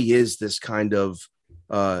really is this kind of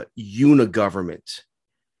unigovernment.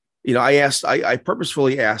 I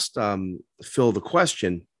purposefully asked Phil the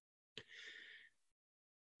question.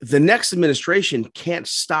 The next administration can't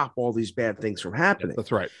stop all these bad things from happening.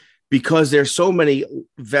 That's right. Because there's so many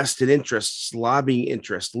vested interests, lobbying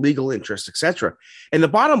interests, legal interests, etc. And the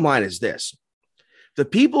bottom line is this: the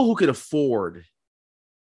people who can afford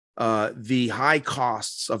the high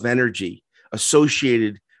costs of energy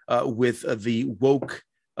associated with the woke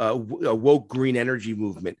green energy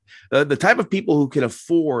movement, the type of people who can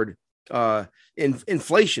afford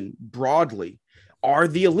inflation broadly, are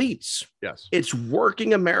the elites. Yes. It's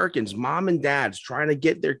working Americans, mom and dads trying to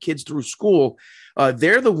get their kids through school.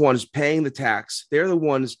 They're the ones paying the tax. They're the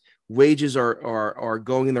ones wages are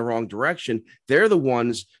going in the wrong direction. They're the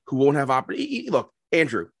ones who won't have opportunity. Look,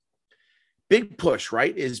 Andrew, big push,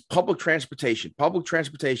 right, is public transportation.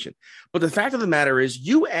 But the fact of the matter is,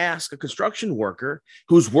 you ask a construction worker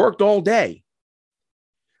who's worked all day,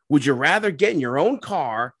 would you rather get in your own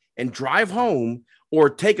car and drive home, or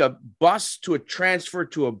take a bus to a transfer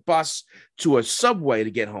to a bus to a subway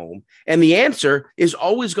to get home? And the answer is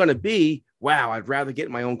always going to be, wow, I'd rather get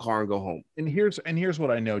in my own car and go home. And here's what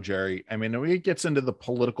I know, Jerry. I mean, it gets into the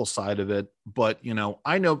political side of it, but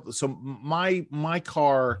I know. So my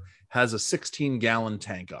car has a 16-gallon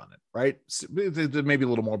tank on it, right? Maybe a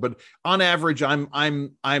little more, but on average, I'm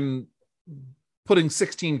putting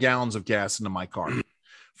 16 gallons of gas into my car.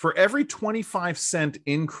 For every 25-cent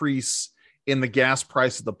increase in the gas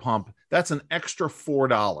price at the pump, that's an extra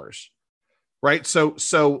 $4, right? So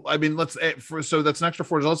I mean, that's an extra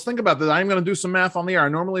 $4. Let's think about that. I'm going to do some math on the air. I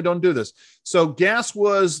normally don't do this. So gas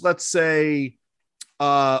was, let's say it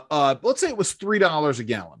was $3 a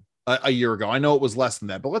gallon a year ago. I know it was less than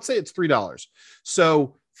that, but let's say it's $3.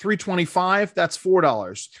 So $3.25, that's $4.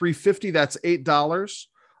 $3.50, that's $8.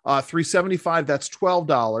 $3.75, that's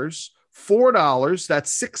 $12. $4,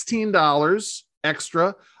 that's $16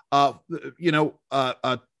 extra.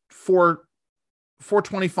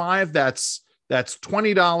 $4.25, that's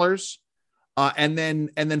 $20. And then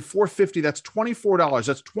 $4.50, that's $24.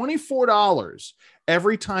 That's $24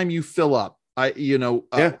 every time you fill up,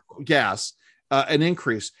 gas, an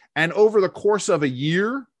increase. And over the course of a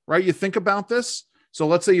year, right? You think about this. So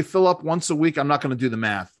let's say you fill up once a week. I'm not going to do the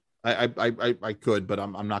math. I could, but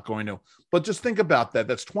I'm not going to. But just think about that.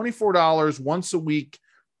 That's $24 once a week.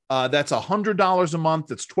 That's $100 a month.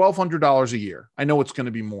 That's $1,200 a year. I know it's going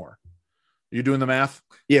to be more. Are you doing the math?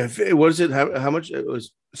 Yeah. What is it? How much it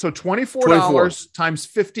was? So $24 times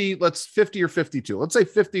 50. Let's 50 or 52. Let's say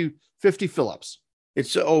 50 fill-ups.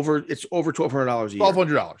 It's over $1,200 a year.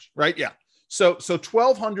 $1,200, right? Yeah. So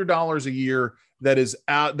 $1,200 a year that is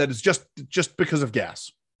out. That is just because of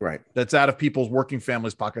gas. Right. That's out of people's working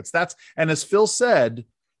families' pockets. And as Phil said,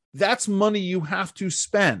 that's money you have to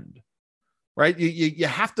spend, right? You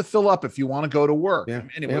have to fill up if you want to go to work. Yeah.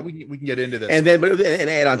 Anyway, we can get into this. And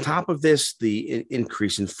on top of this, the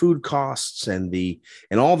increase in food costs and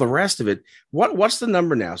all the rest of it. What's the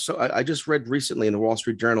number now? So I just read recently in the Wall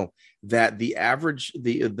Street Journal that the average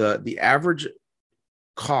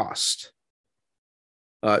cost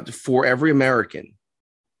for every American,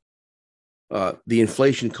 the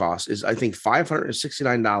inflation cost is, I think,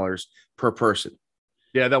 $569 per person.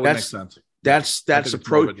 Yeah, that would make sense. That's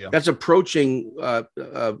approaching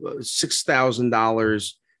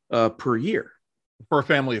 $6,000 per year for a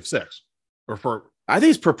family of six, or for, I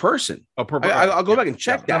think it's per person. Oh, I'll go back and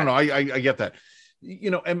check that. I don't know. I get that.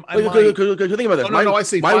 And think about this. I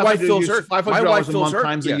see. My wife fills $500 a month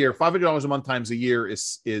times a year. $500 a month times a year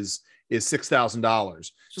is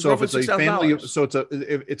 $6,000. So if it's a family,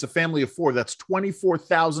 it's a family of four, that's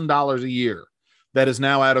 $24,000 a year that is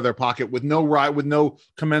now out of their pocket with no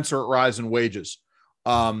commensurate rise in wages.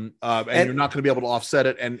 And you're not going to be able to offset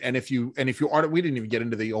it. And if you are, we didn't even get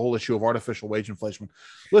into the whole issue of artificial wage inflation.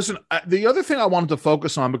 Listen, the other thing I wanted to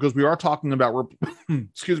focus on, because we are talking about,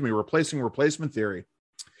 replacing replacement theory,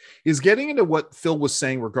 is getting into what Phil was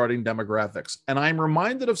saying regarding demographics. And I'm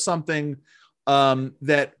reminded of something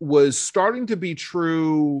that was starting to be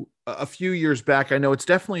true a few years back. I know it's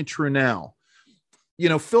definitely true now.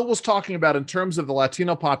 Phil was talking about, in terms of the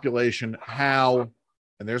Latino population, how,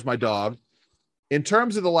 and there's my dog, in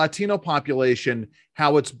terms of the Latino population,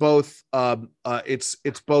 how it's both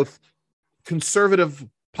it's both conservative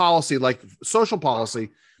policy, like social policy,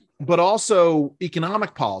 but also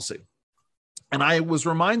economic policy. And I was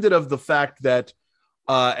reminded of the fact that,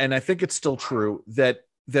 and I think it's still true, that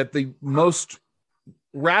the most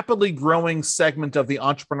rapidly growing segment of the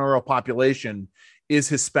entrepreneurial population is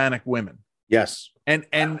Hispanic women. Yes. And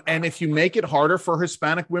if you make it harder for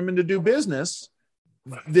Hispanic women to do business,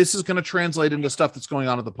 this is going to translate into stuff that's going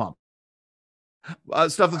on at the pump,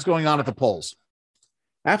 stuff that's going on at the polls.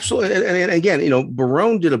 Absolutely. And again,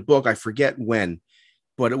 Barone did a book, I forget when,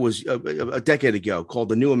 but it was a decade ago, called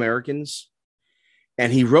The New Americans.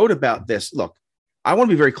 And he wrote about this. Look, I want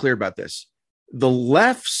to be very clear about this. The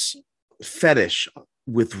left's fetish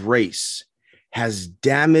with race has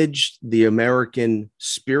damaged the American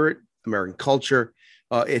spirit, American culture.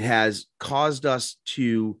 It has caused us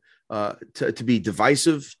to be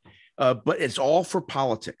divisive, but it's all for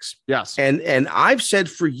politics. Yes. And I've said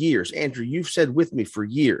for years, Andrew, you've said with me for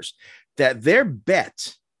years, that their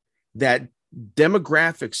bet that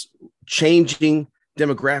changing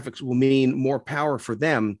demographics will mean more power for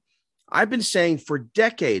them. I've been saying for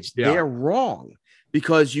decades, they're wrong,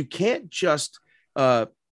 because you can't just quantify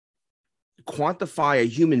a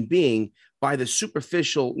human being by the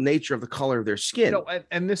superficial nature of the color of their skin.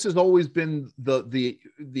 And this has always been the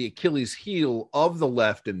Achilles heel of the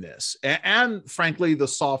left in this, and frankly, the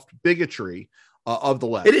soft bigotry of the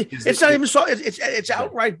left. It's not even soft. It's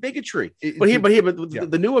outright bigotry. But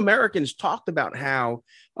the New Americans talked about how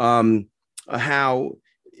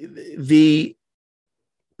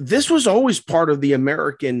this was always part of the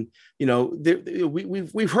American,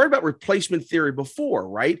 we've heard about replacement theory before,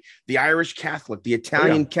 right? The Irish Catholic, the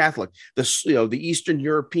Italian Catholic, the Eastern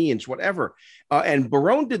Europeans, whatever. And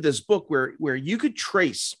Barone did this book where you could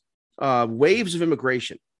trace waves of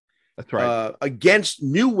immigration. That's right. Against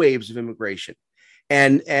new waves of immigration.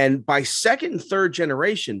 And by second and third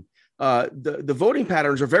generation, the voting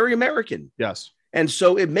patterns are very American. Yes. And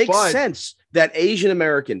so it makes sense that Asian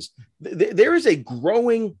Americans, there is a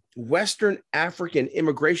growing Western African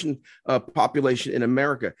immigration population in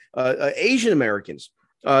America. Asian Americans,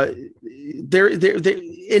 they're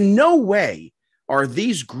in no way are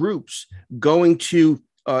these groups going to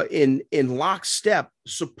in lockstep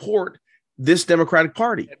support this Democratic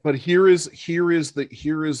Party. But here is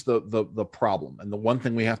the problem, and the one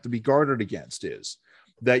thing we have to be guarded against is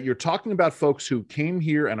that you're talking about folks who came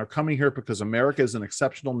here and are coming here because America is an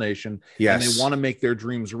exceptional nation, and they want to make their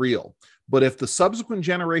dreams real. But if the subsequent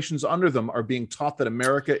generations under them are being taught that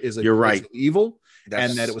America is evil,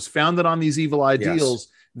 and that it was founded on these evil ideals,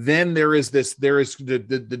 then there is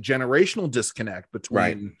the generational disconnect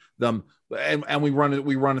between them, and we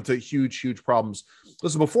run into huge problems.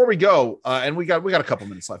 Listen, before we go, and we got a couple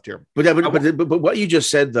minutes left here. But what you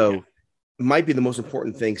just said, though, might be the most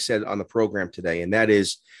important thing said on the program today. And that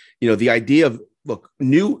is, the idea of, look,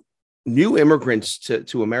 new immigrants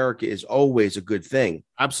to America is always a good thing.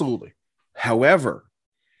 Absolutely. However,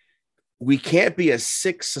 we can't be a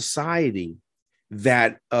sick society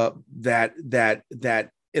that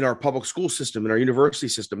in our public school system, in our university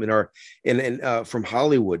system, from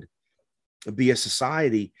Hollywood, be a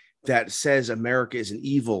society that says America is an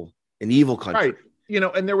evil country. Right.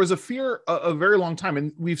 And there was a fear a very long time,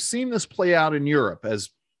 and we've seen this play out in Europe as,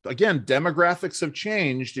 again, demographics have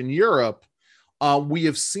changed in Europe. We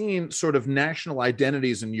have seen sort of national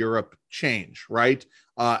identities in Europe change, right?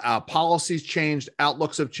 Policies changed,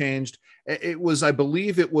 outlooks have changed. I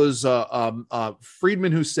believe it was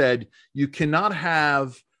Friedman who said, you cannot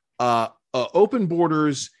have open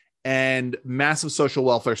borders and massive social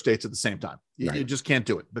welfare states at the same time. You just can't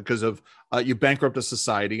do it because of you bankrupt a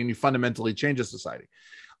society and you fundamentally change a society.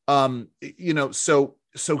 So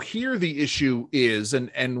here the issue is,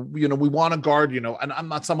 and we want to guard, and I'm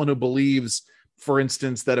not someone who believes, for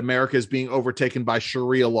instance, that America is being overtaken by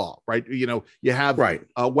Sharia law, right? You have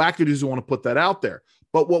wackadoos who want to put that out there.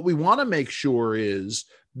 But what we want to make sure is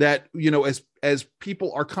that, as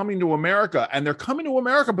people are coming to America, and they're coming to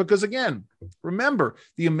America because, again, remember,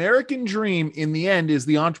 the American dream in the end is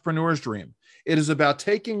the entrepreneur's dream. It is about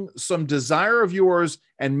taking some desire of yours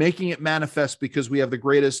and making it manifest, because we have the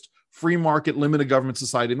greatest free market limited government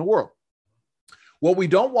society in the world. What we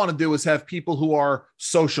don't want to do is have people who are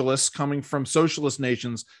socialists coming from socialist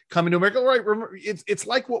nations coming to America. Right? Remember, it's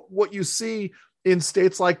like what you see in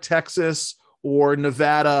states like Texas or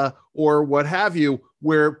Nevada or what have you,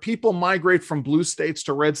 where people migrate from blue states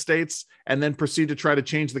to red states and then proceed to try to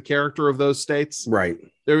change the character of those states. Right.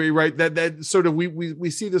 Right. That sort of,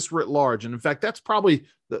 we see this writ large. And in fact, that's probably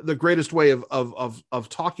the greatest way of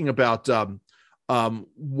talking about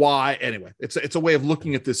why. Anyway, it's a way of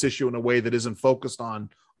looking at this issue in a way that isn't focused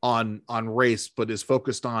on on race, but is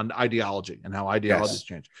focused on ideology and how ideologies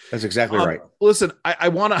change. That's exactly right. Listen, I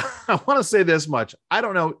want to say this much. I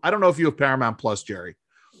don't know if you have Paramount Plus, Jerry,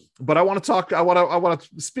 but I want to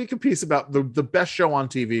speak a piece about the best show on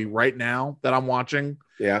TV right now that I'm watching.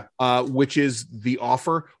 Yeah. Which is The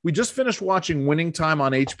Offer. We just finished watching Winning Time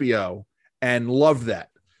on HBO and loved that.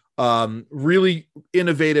 Really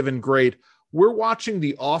innovative and great. We're watching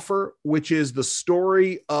The Offer, which is the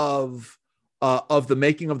story of the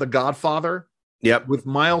making of The Godfather. Yep. With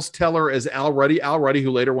Miles Teller as Al Ruddy,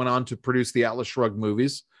 who later went on to produce the Atlas Shrugged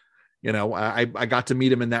movies. You know, I got to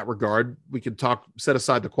meet him in that regard. We could set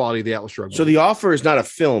aside the quality of the Atlas Shrugged. So The Offer is not a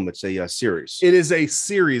film; it's a series. It is a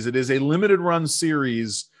series. It is a limited run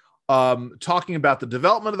series, talking about the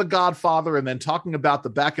development of The Godfather, and then talking about the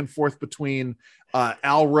back and forth between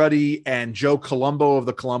Al Ruddy and Joe Colombo of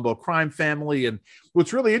the Colombo crime family. And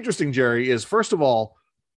what's really interesting, Jerry, is first of all,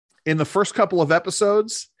 in the first couple of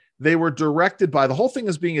episodes, they were directed by, the whole thing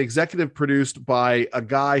is being executive produced by a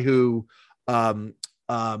guy who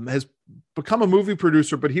has become a movie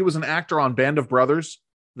producer, but he was an actor on Band of Brothers,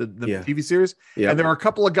 the TV series. Yeah. And there are a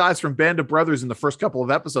couple of guys from Band of Brothers in the first couple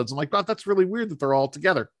of episodes. I'm like, God, that's really weird that they're all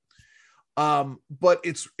together. But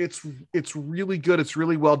it's really good. It's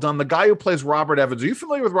really well done. The guy who plays Robert Evans, are you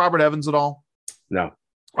familiar with Robert Evans at all? No.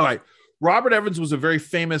 All right. Robert Evans was a very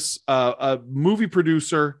famous movie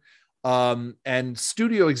producer and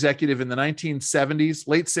studio executive in the 1970s,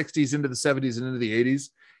 late 60s into the 70s and into the 80s.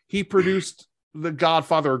 He produced The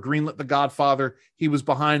Godfather, or greenlit The Godfather. He was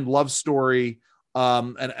behind Love Story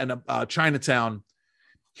and Chinatown.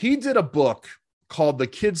 He did a book called The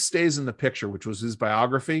Kid Stays in the Picture, which was his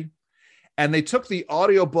biography. And they took the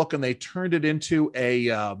audiobook and they turned it into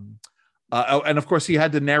and of course he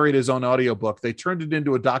had to narrate his own audiobook. They turned it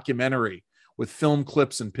into a documentary with film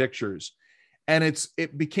clips and pictures. And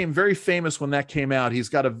it became very famous when that came out. He's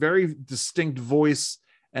got a very distinct voice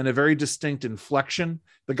and a very distinct inflection.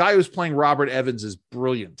 The guy who's playing Robert Evans is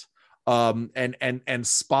brilliant, and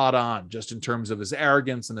spot on just in terms of his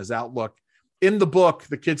arrogance and his outlook. In the book,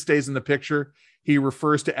 The Kid Stays in the Picture, he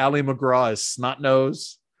refers to Ali McGraw as snot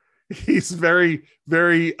nose. He's very,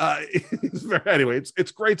 very, anyway,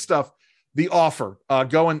 it's great stuff. The Offer,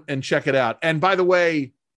 go and check it out. And by the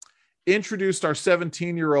way, introduced our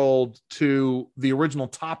 17-year-old to the original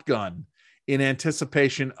Top Gun in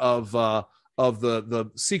anticipation of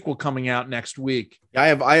the sequel coming out next week. I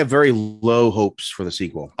have very low hopes for the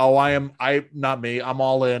sequel. Oh, not me. I'm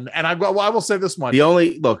all in. And I will say this much.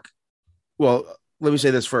 Let me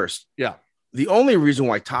say this first. Yeah. The only reason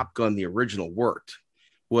why Top Gun, the original, worked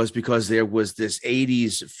was because there was this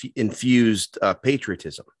 80s infused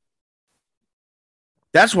patriotism.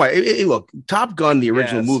 That's why. Look, Top Gun, the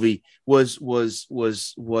original movie, was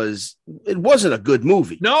it wasn't a good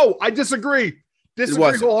movie. No, I disagree.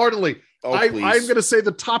 Wholeheartedly. I'm going to say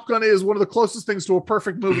the Top Gun is one of the closest things to a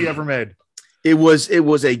perfect movie ever made. It was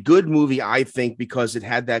a good movie, I think, because it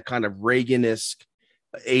had that kind of Reagan-esque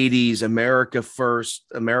 80s America first,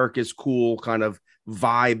 America's cool kind of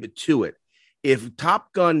vibe to it. If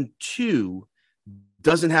Top Gun 2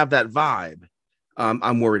 doesn't have that vibe,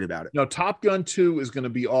 I'm worried about it. No, Top Gun 2 is going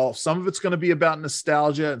to be some of it's going to be about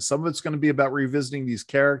nostalgia, and some of it's going to be about revisiting these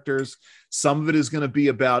characters. Some of it is going to be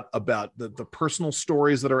about the personal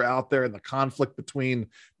stories that are out there and the conflict between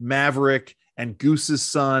Maverick and Goose's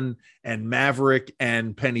son, and Maverick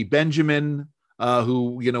and Penny Benjamin,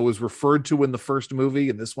 who, was referred to in the first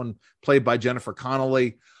movie, and this one played by Jennifer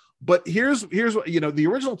Connelly. But here's what, the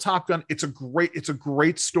original Top Gun, it's a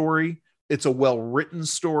great story. It's a well-written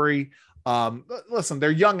story. Listen,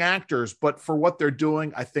 they're young actors, but for what they're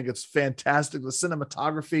doing, I think it's fantastic. The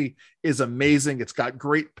cinematography is amazing. It's got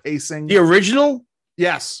great pacing. The original?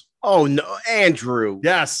 Yes. Oh no, Andrew.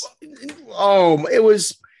 Yes. Oh, it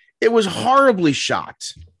was horribly shot.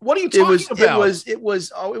 What are you talking about? It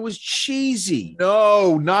was cheesy.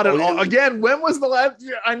 No, not at all. Again, when was the last?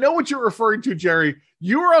 I know what you're referring to, Jerry.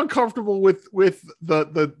 You were uncomfortable with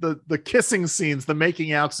the kissing scenes, the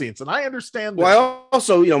making out scenes, and I understand that. Well, I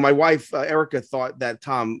also, my wife Erica thought that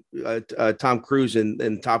Tom Cruise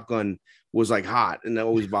in Top Gun was like hot, and that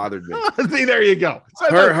always bothered me. See, there you go.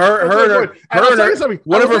 One of her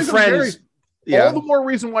friends. Yeah. All the more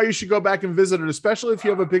reason why you should go back and visit it, especially if you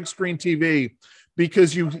have a big screen TV,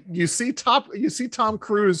 because you see Tom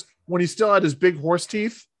Cruise when he still had his big horse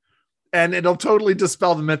teeth, and it'll totally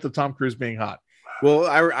dispel the myth of Tom Cruise being hot. Well,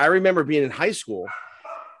 I remember being in high school,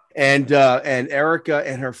 and Erica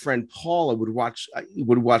and her friend Paula would watch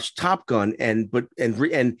Top Gun, and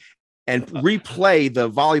and replay the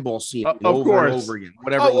volleyball scene over and over again.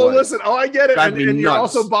 Whatever. Oh, well, listen. Oh, I get it. And you're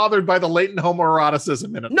nuts. also bothered by the latent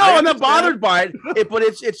homoeroticism in it. No, I'm not bothered by it. But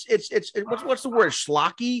it's what's the word?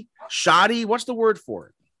 Schlocky, shoddy. What's the word for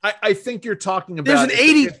it? I think you're talking about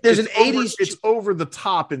there's an 80s. It's over the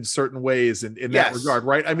top in certain ways in that regard,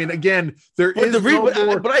 right? I mean, again, but I agree with you.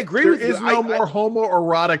 There is no more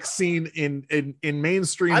homoerotic scene in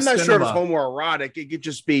mainstream. I'm not cinema. sure if it's homoerotic. It could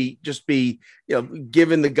just be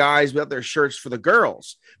giving the guys without their shirts for the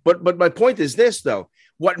girls. But my point is this though: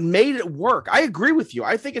 what made it work? I agree with you.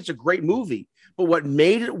 I think it's a great movie. But what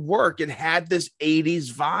made it work? It had this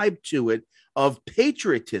 80s vibe to it of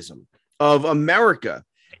patriotism, of America.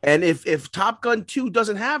 And if Top Gun 2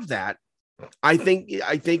 doesn't have that, I think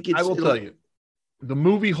it's. I will tell you, the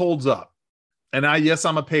movie holds up. And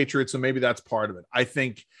I'm a patriot, so maybe that's part of it. I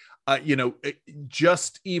think, anyway,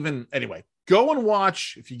 go and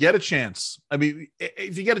watch if you get a chance. I mean,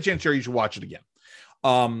 if you get a chance, Jerry, you should watch it again.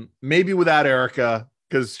 Maybe without Erica,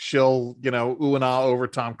 because she'll, ooh and ah over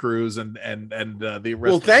Tom Cruise and the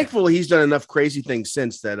rest. Well, thankfully, he's done enough crazy things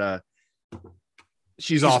since that.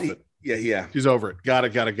 She's off it. Yeah. She's over it. Got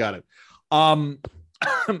it. In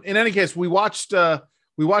any case, we watched the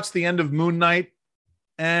end of Moon Knight.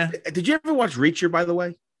 Did you ever watch Reacher, by the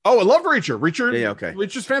way? Oh, I love Reacher. Okay.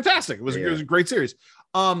 Reacher's fantastic. It was a great series.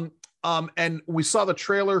 And we saw the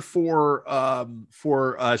trailer for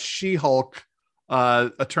She-Hulk,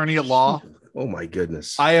 Attorney at Law. Oh my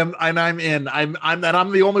goodness. I'm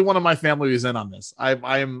the only one in my family who's in on this.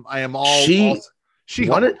 I am all She-Hulk.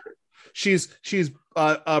 She's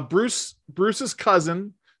Bruce's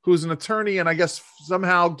cousin, who's an attorney, and I guess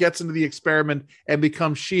somehow gets into the experiment and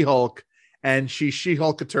becomes She-Hulk, and she's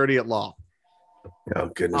She-Hulk Attorney at Law. Oh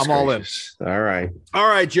goodness! I'm all in. All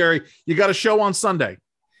right, Jerry. You got a show on Sunday.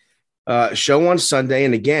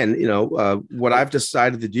 And again, what I've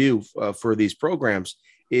decided to do for these programs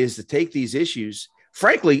is to take these issues.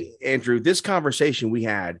 Frankly, Andrew, this conversation we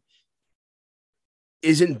had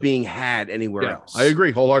isn't being had anywhere else. I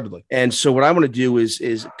agree wholeheartedly. And so what I want to do is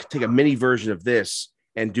take a mini version of this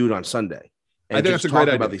and do it on Sunday. And I think that's a great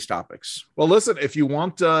idea about these topics. Well, listen, if you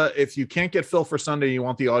if you can't get Phil for Sunday, you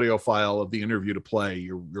want the audio file of the interview to play,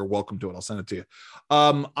 you're welcome to it. I'll send it to you.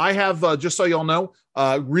 I have, just so y'all know,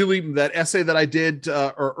 really that essay that I did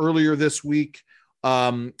earlier this week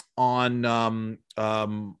on what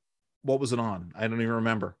was it on? I don't even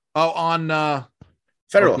remember. On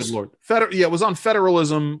Federalist. Oh, good Lord. It was on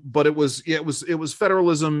federalism, but it was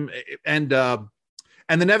federalism and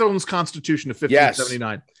the Netherlands Constitution of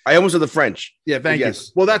 1579. Yes. I almost said the French. Yeah, thank you.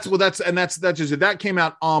 Well, that's just it. That came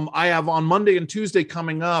out. I have on Monday and Tuesday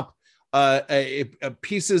coming up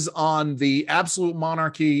pieces on the absolute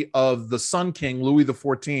monarchy of the Sun King Louis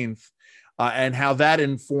XIV and how that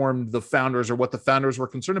informed the founders or what the founders were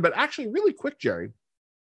concerned about. Actually, really quick, Jerry.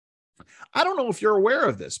 I don't know if you're aware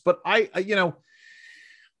of this, but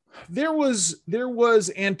there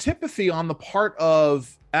was antipathy on the part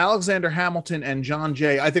of Alexander Hamilton and John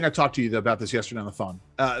Jay. I think I talked to you about this yesterday on the phone.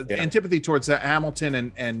 Antipathy towards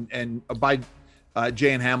Hamilton and by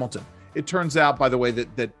Jay and Hamilton. It turns out, by the way,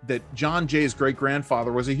 that John Jay's great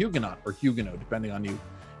grandfather was a Huguenot or Huguenot, depending on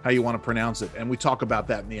how you want to pronounce it. And we talk about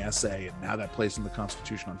that in the essay and how that plays in the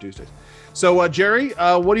Constitution on Tuesdays. So, Jerry,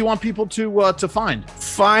 what do you want people to find?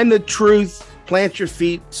 Find the truth, plant your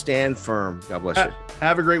feet, stand firm. God bless you.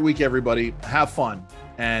 Have a great week, everybody. Have fun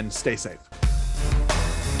and stay safe.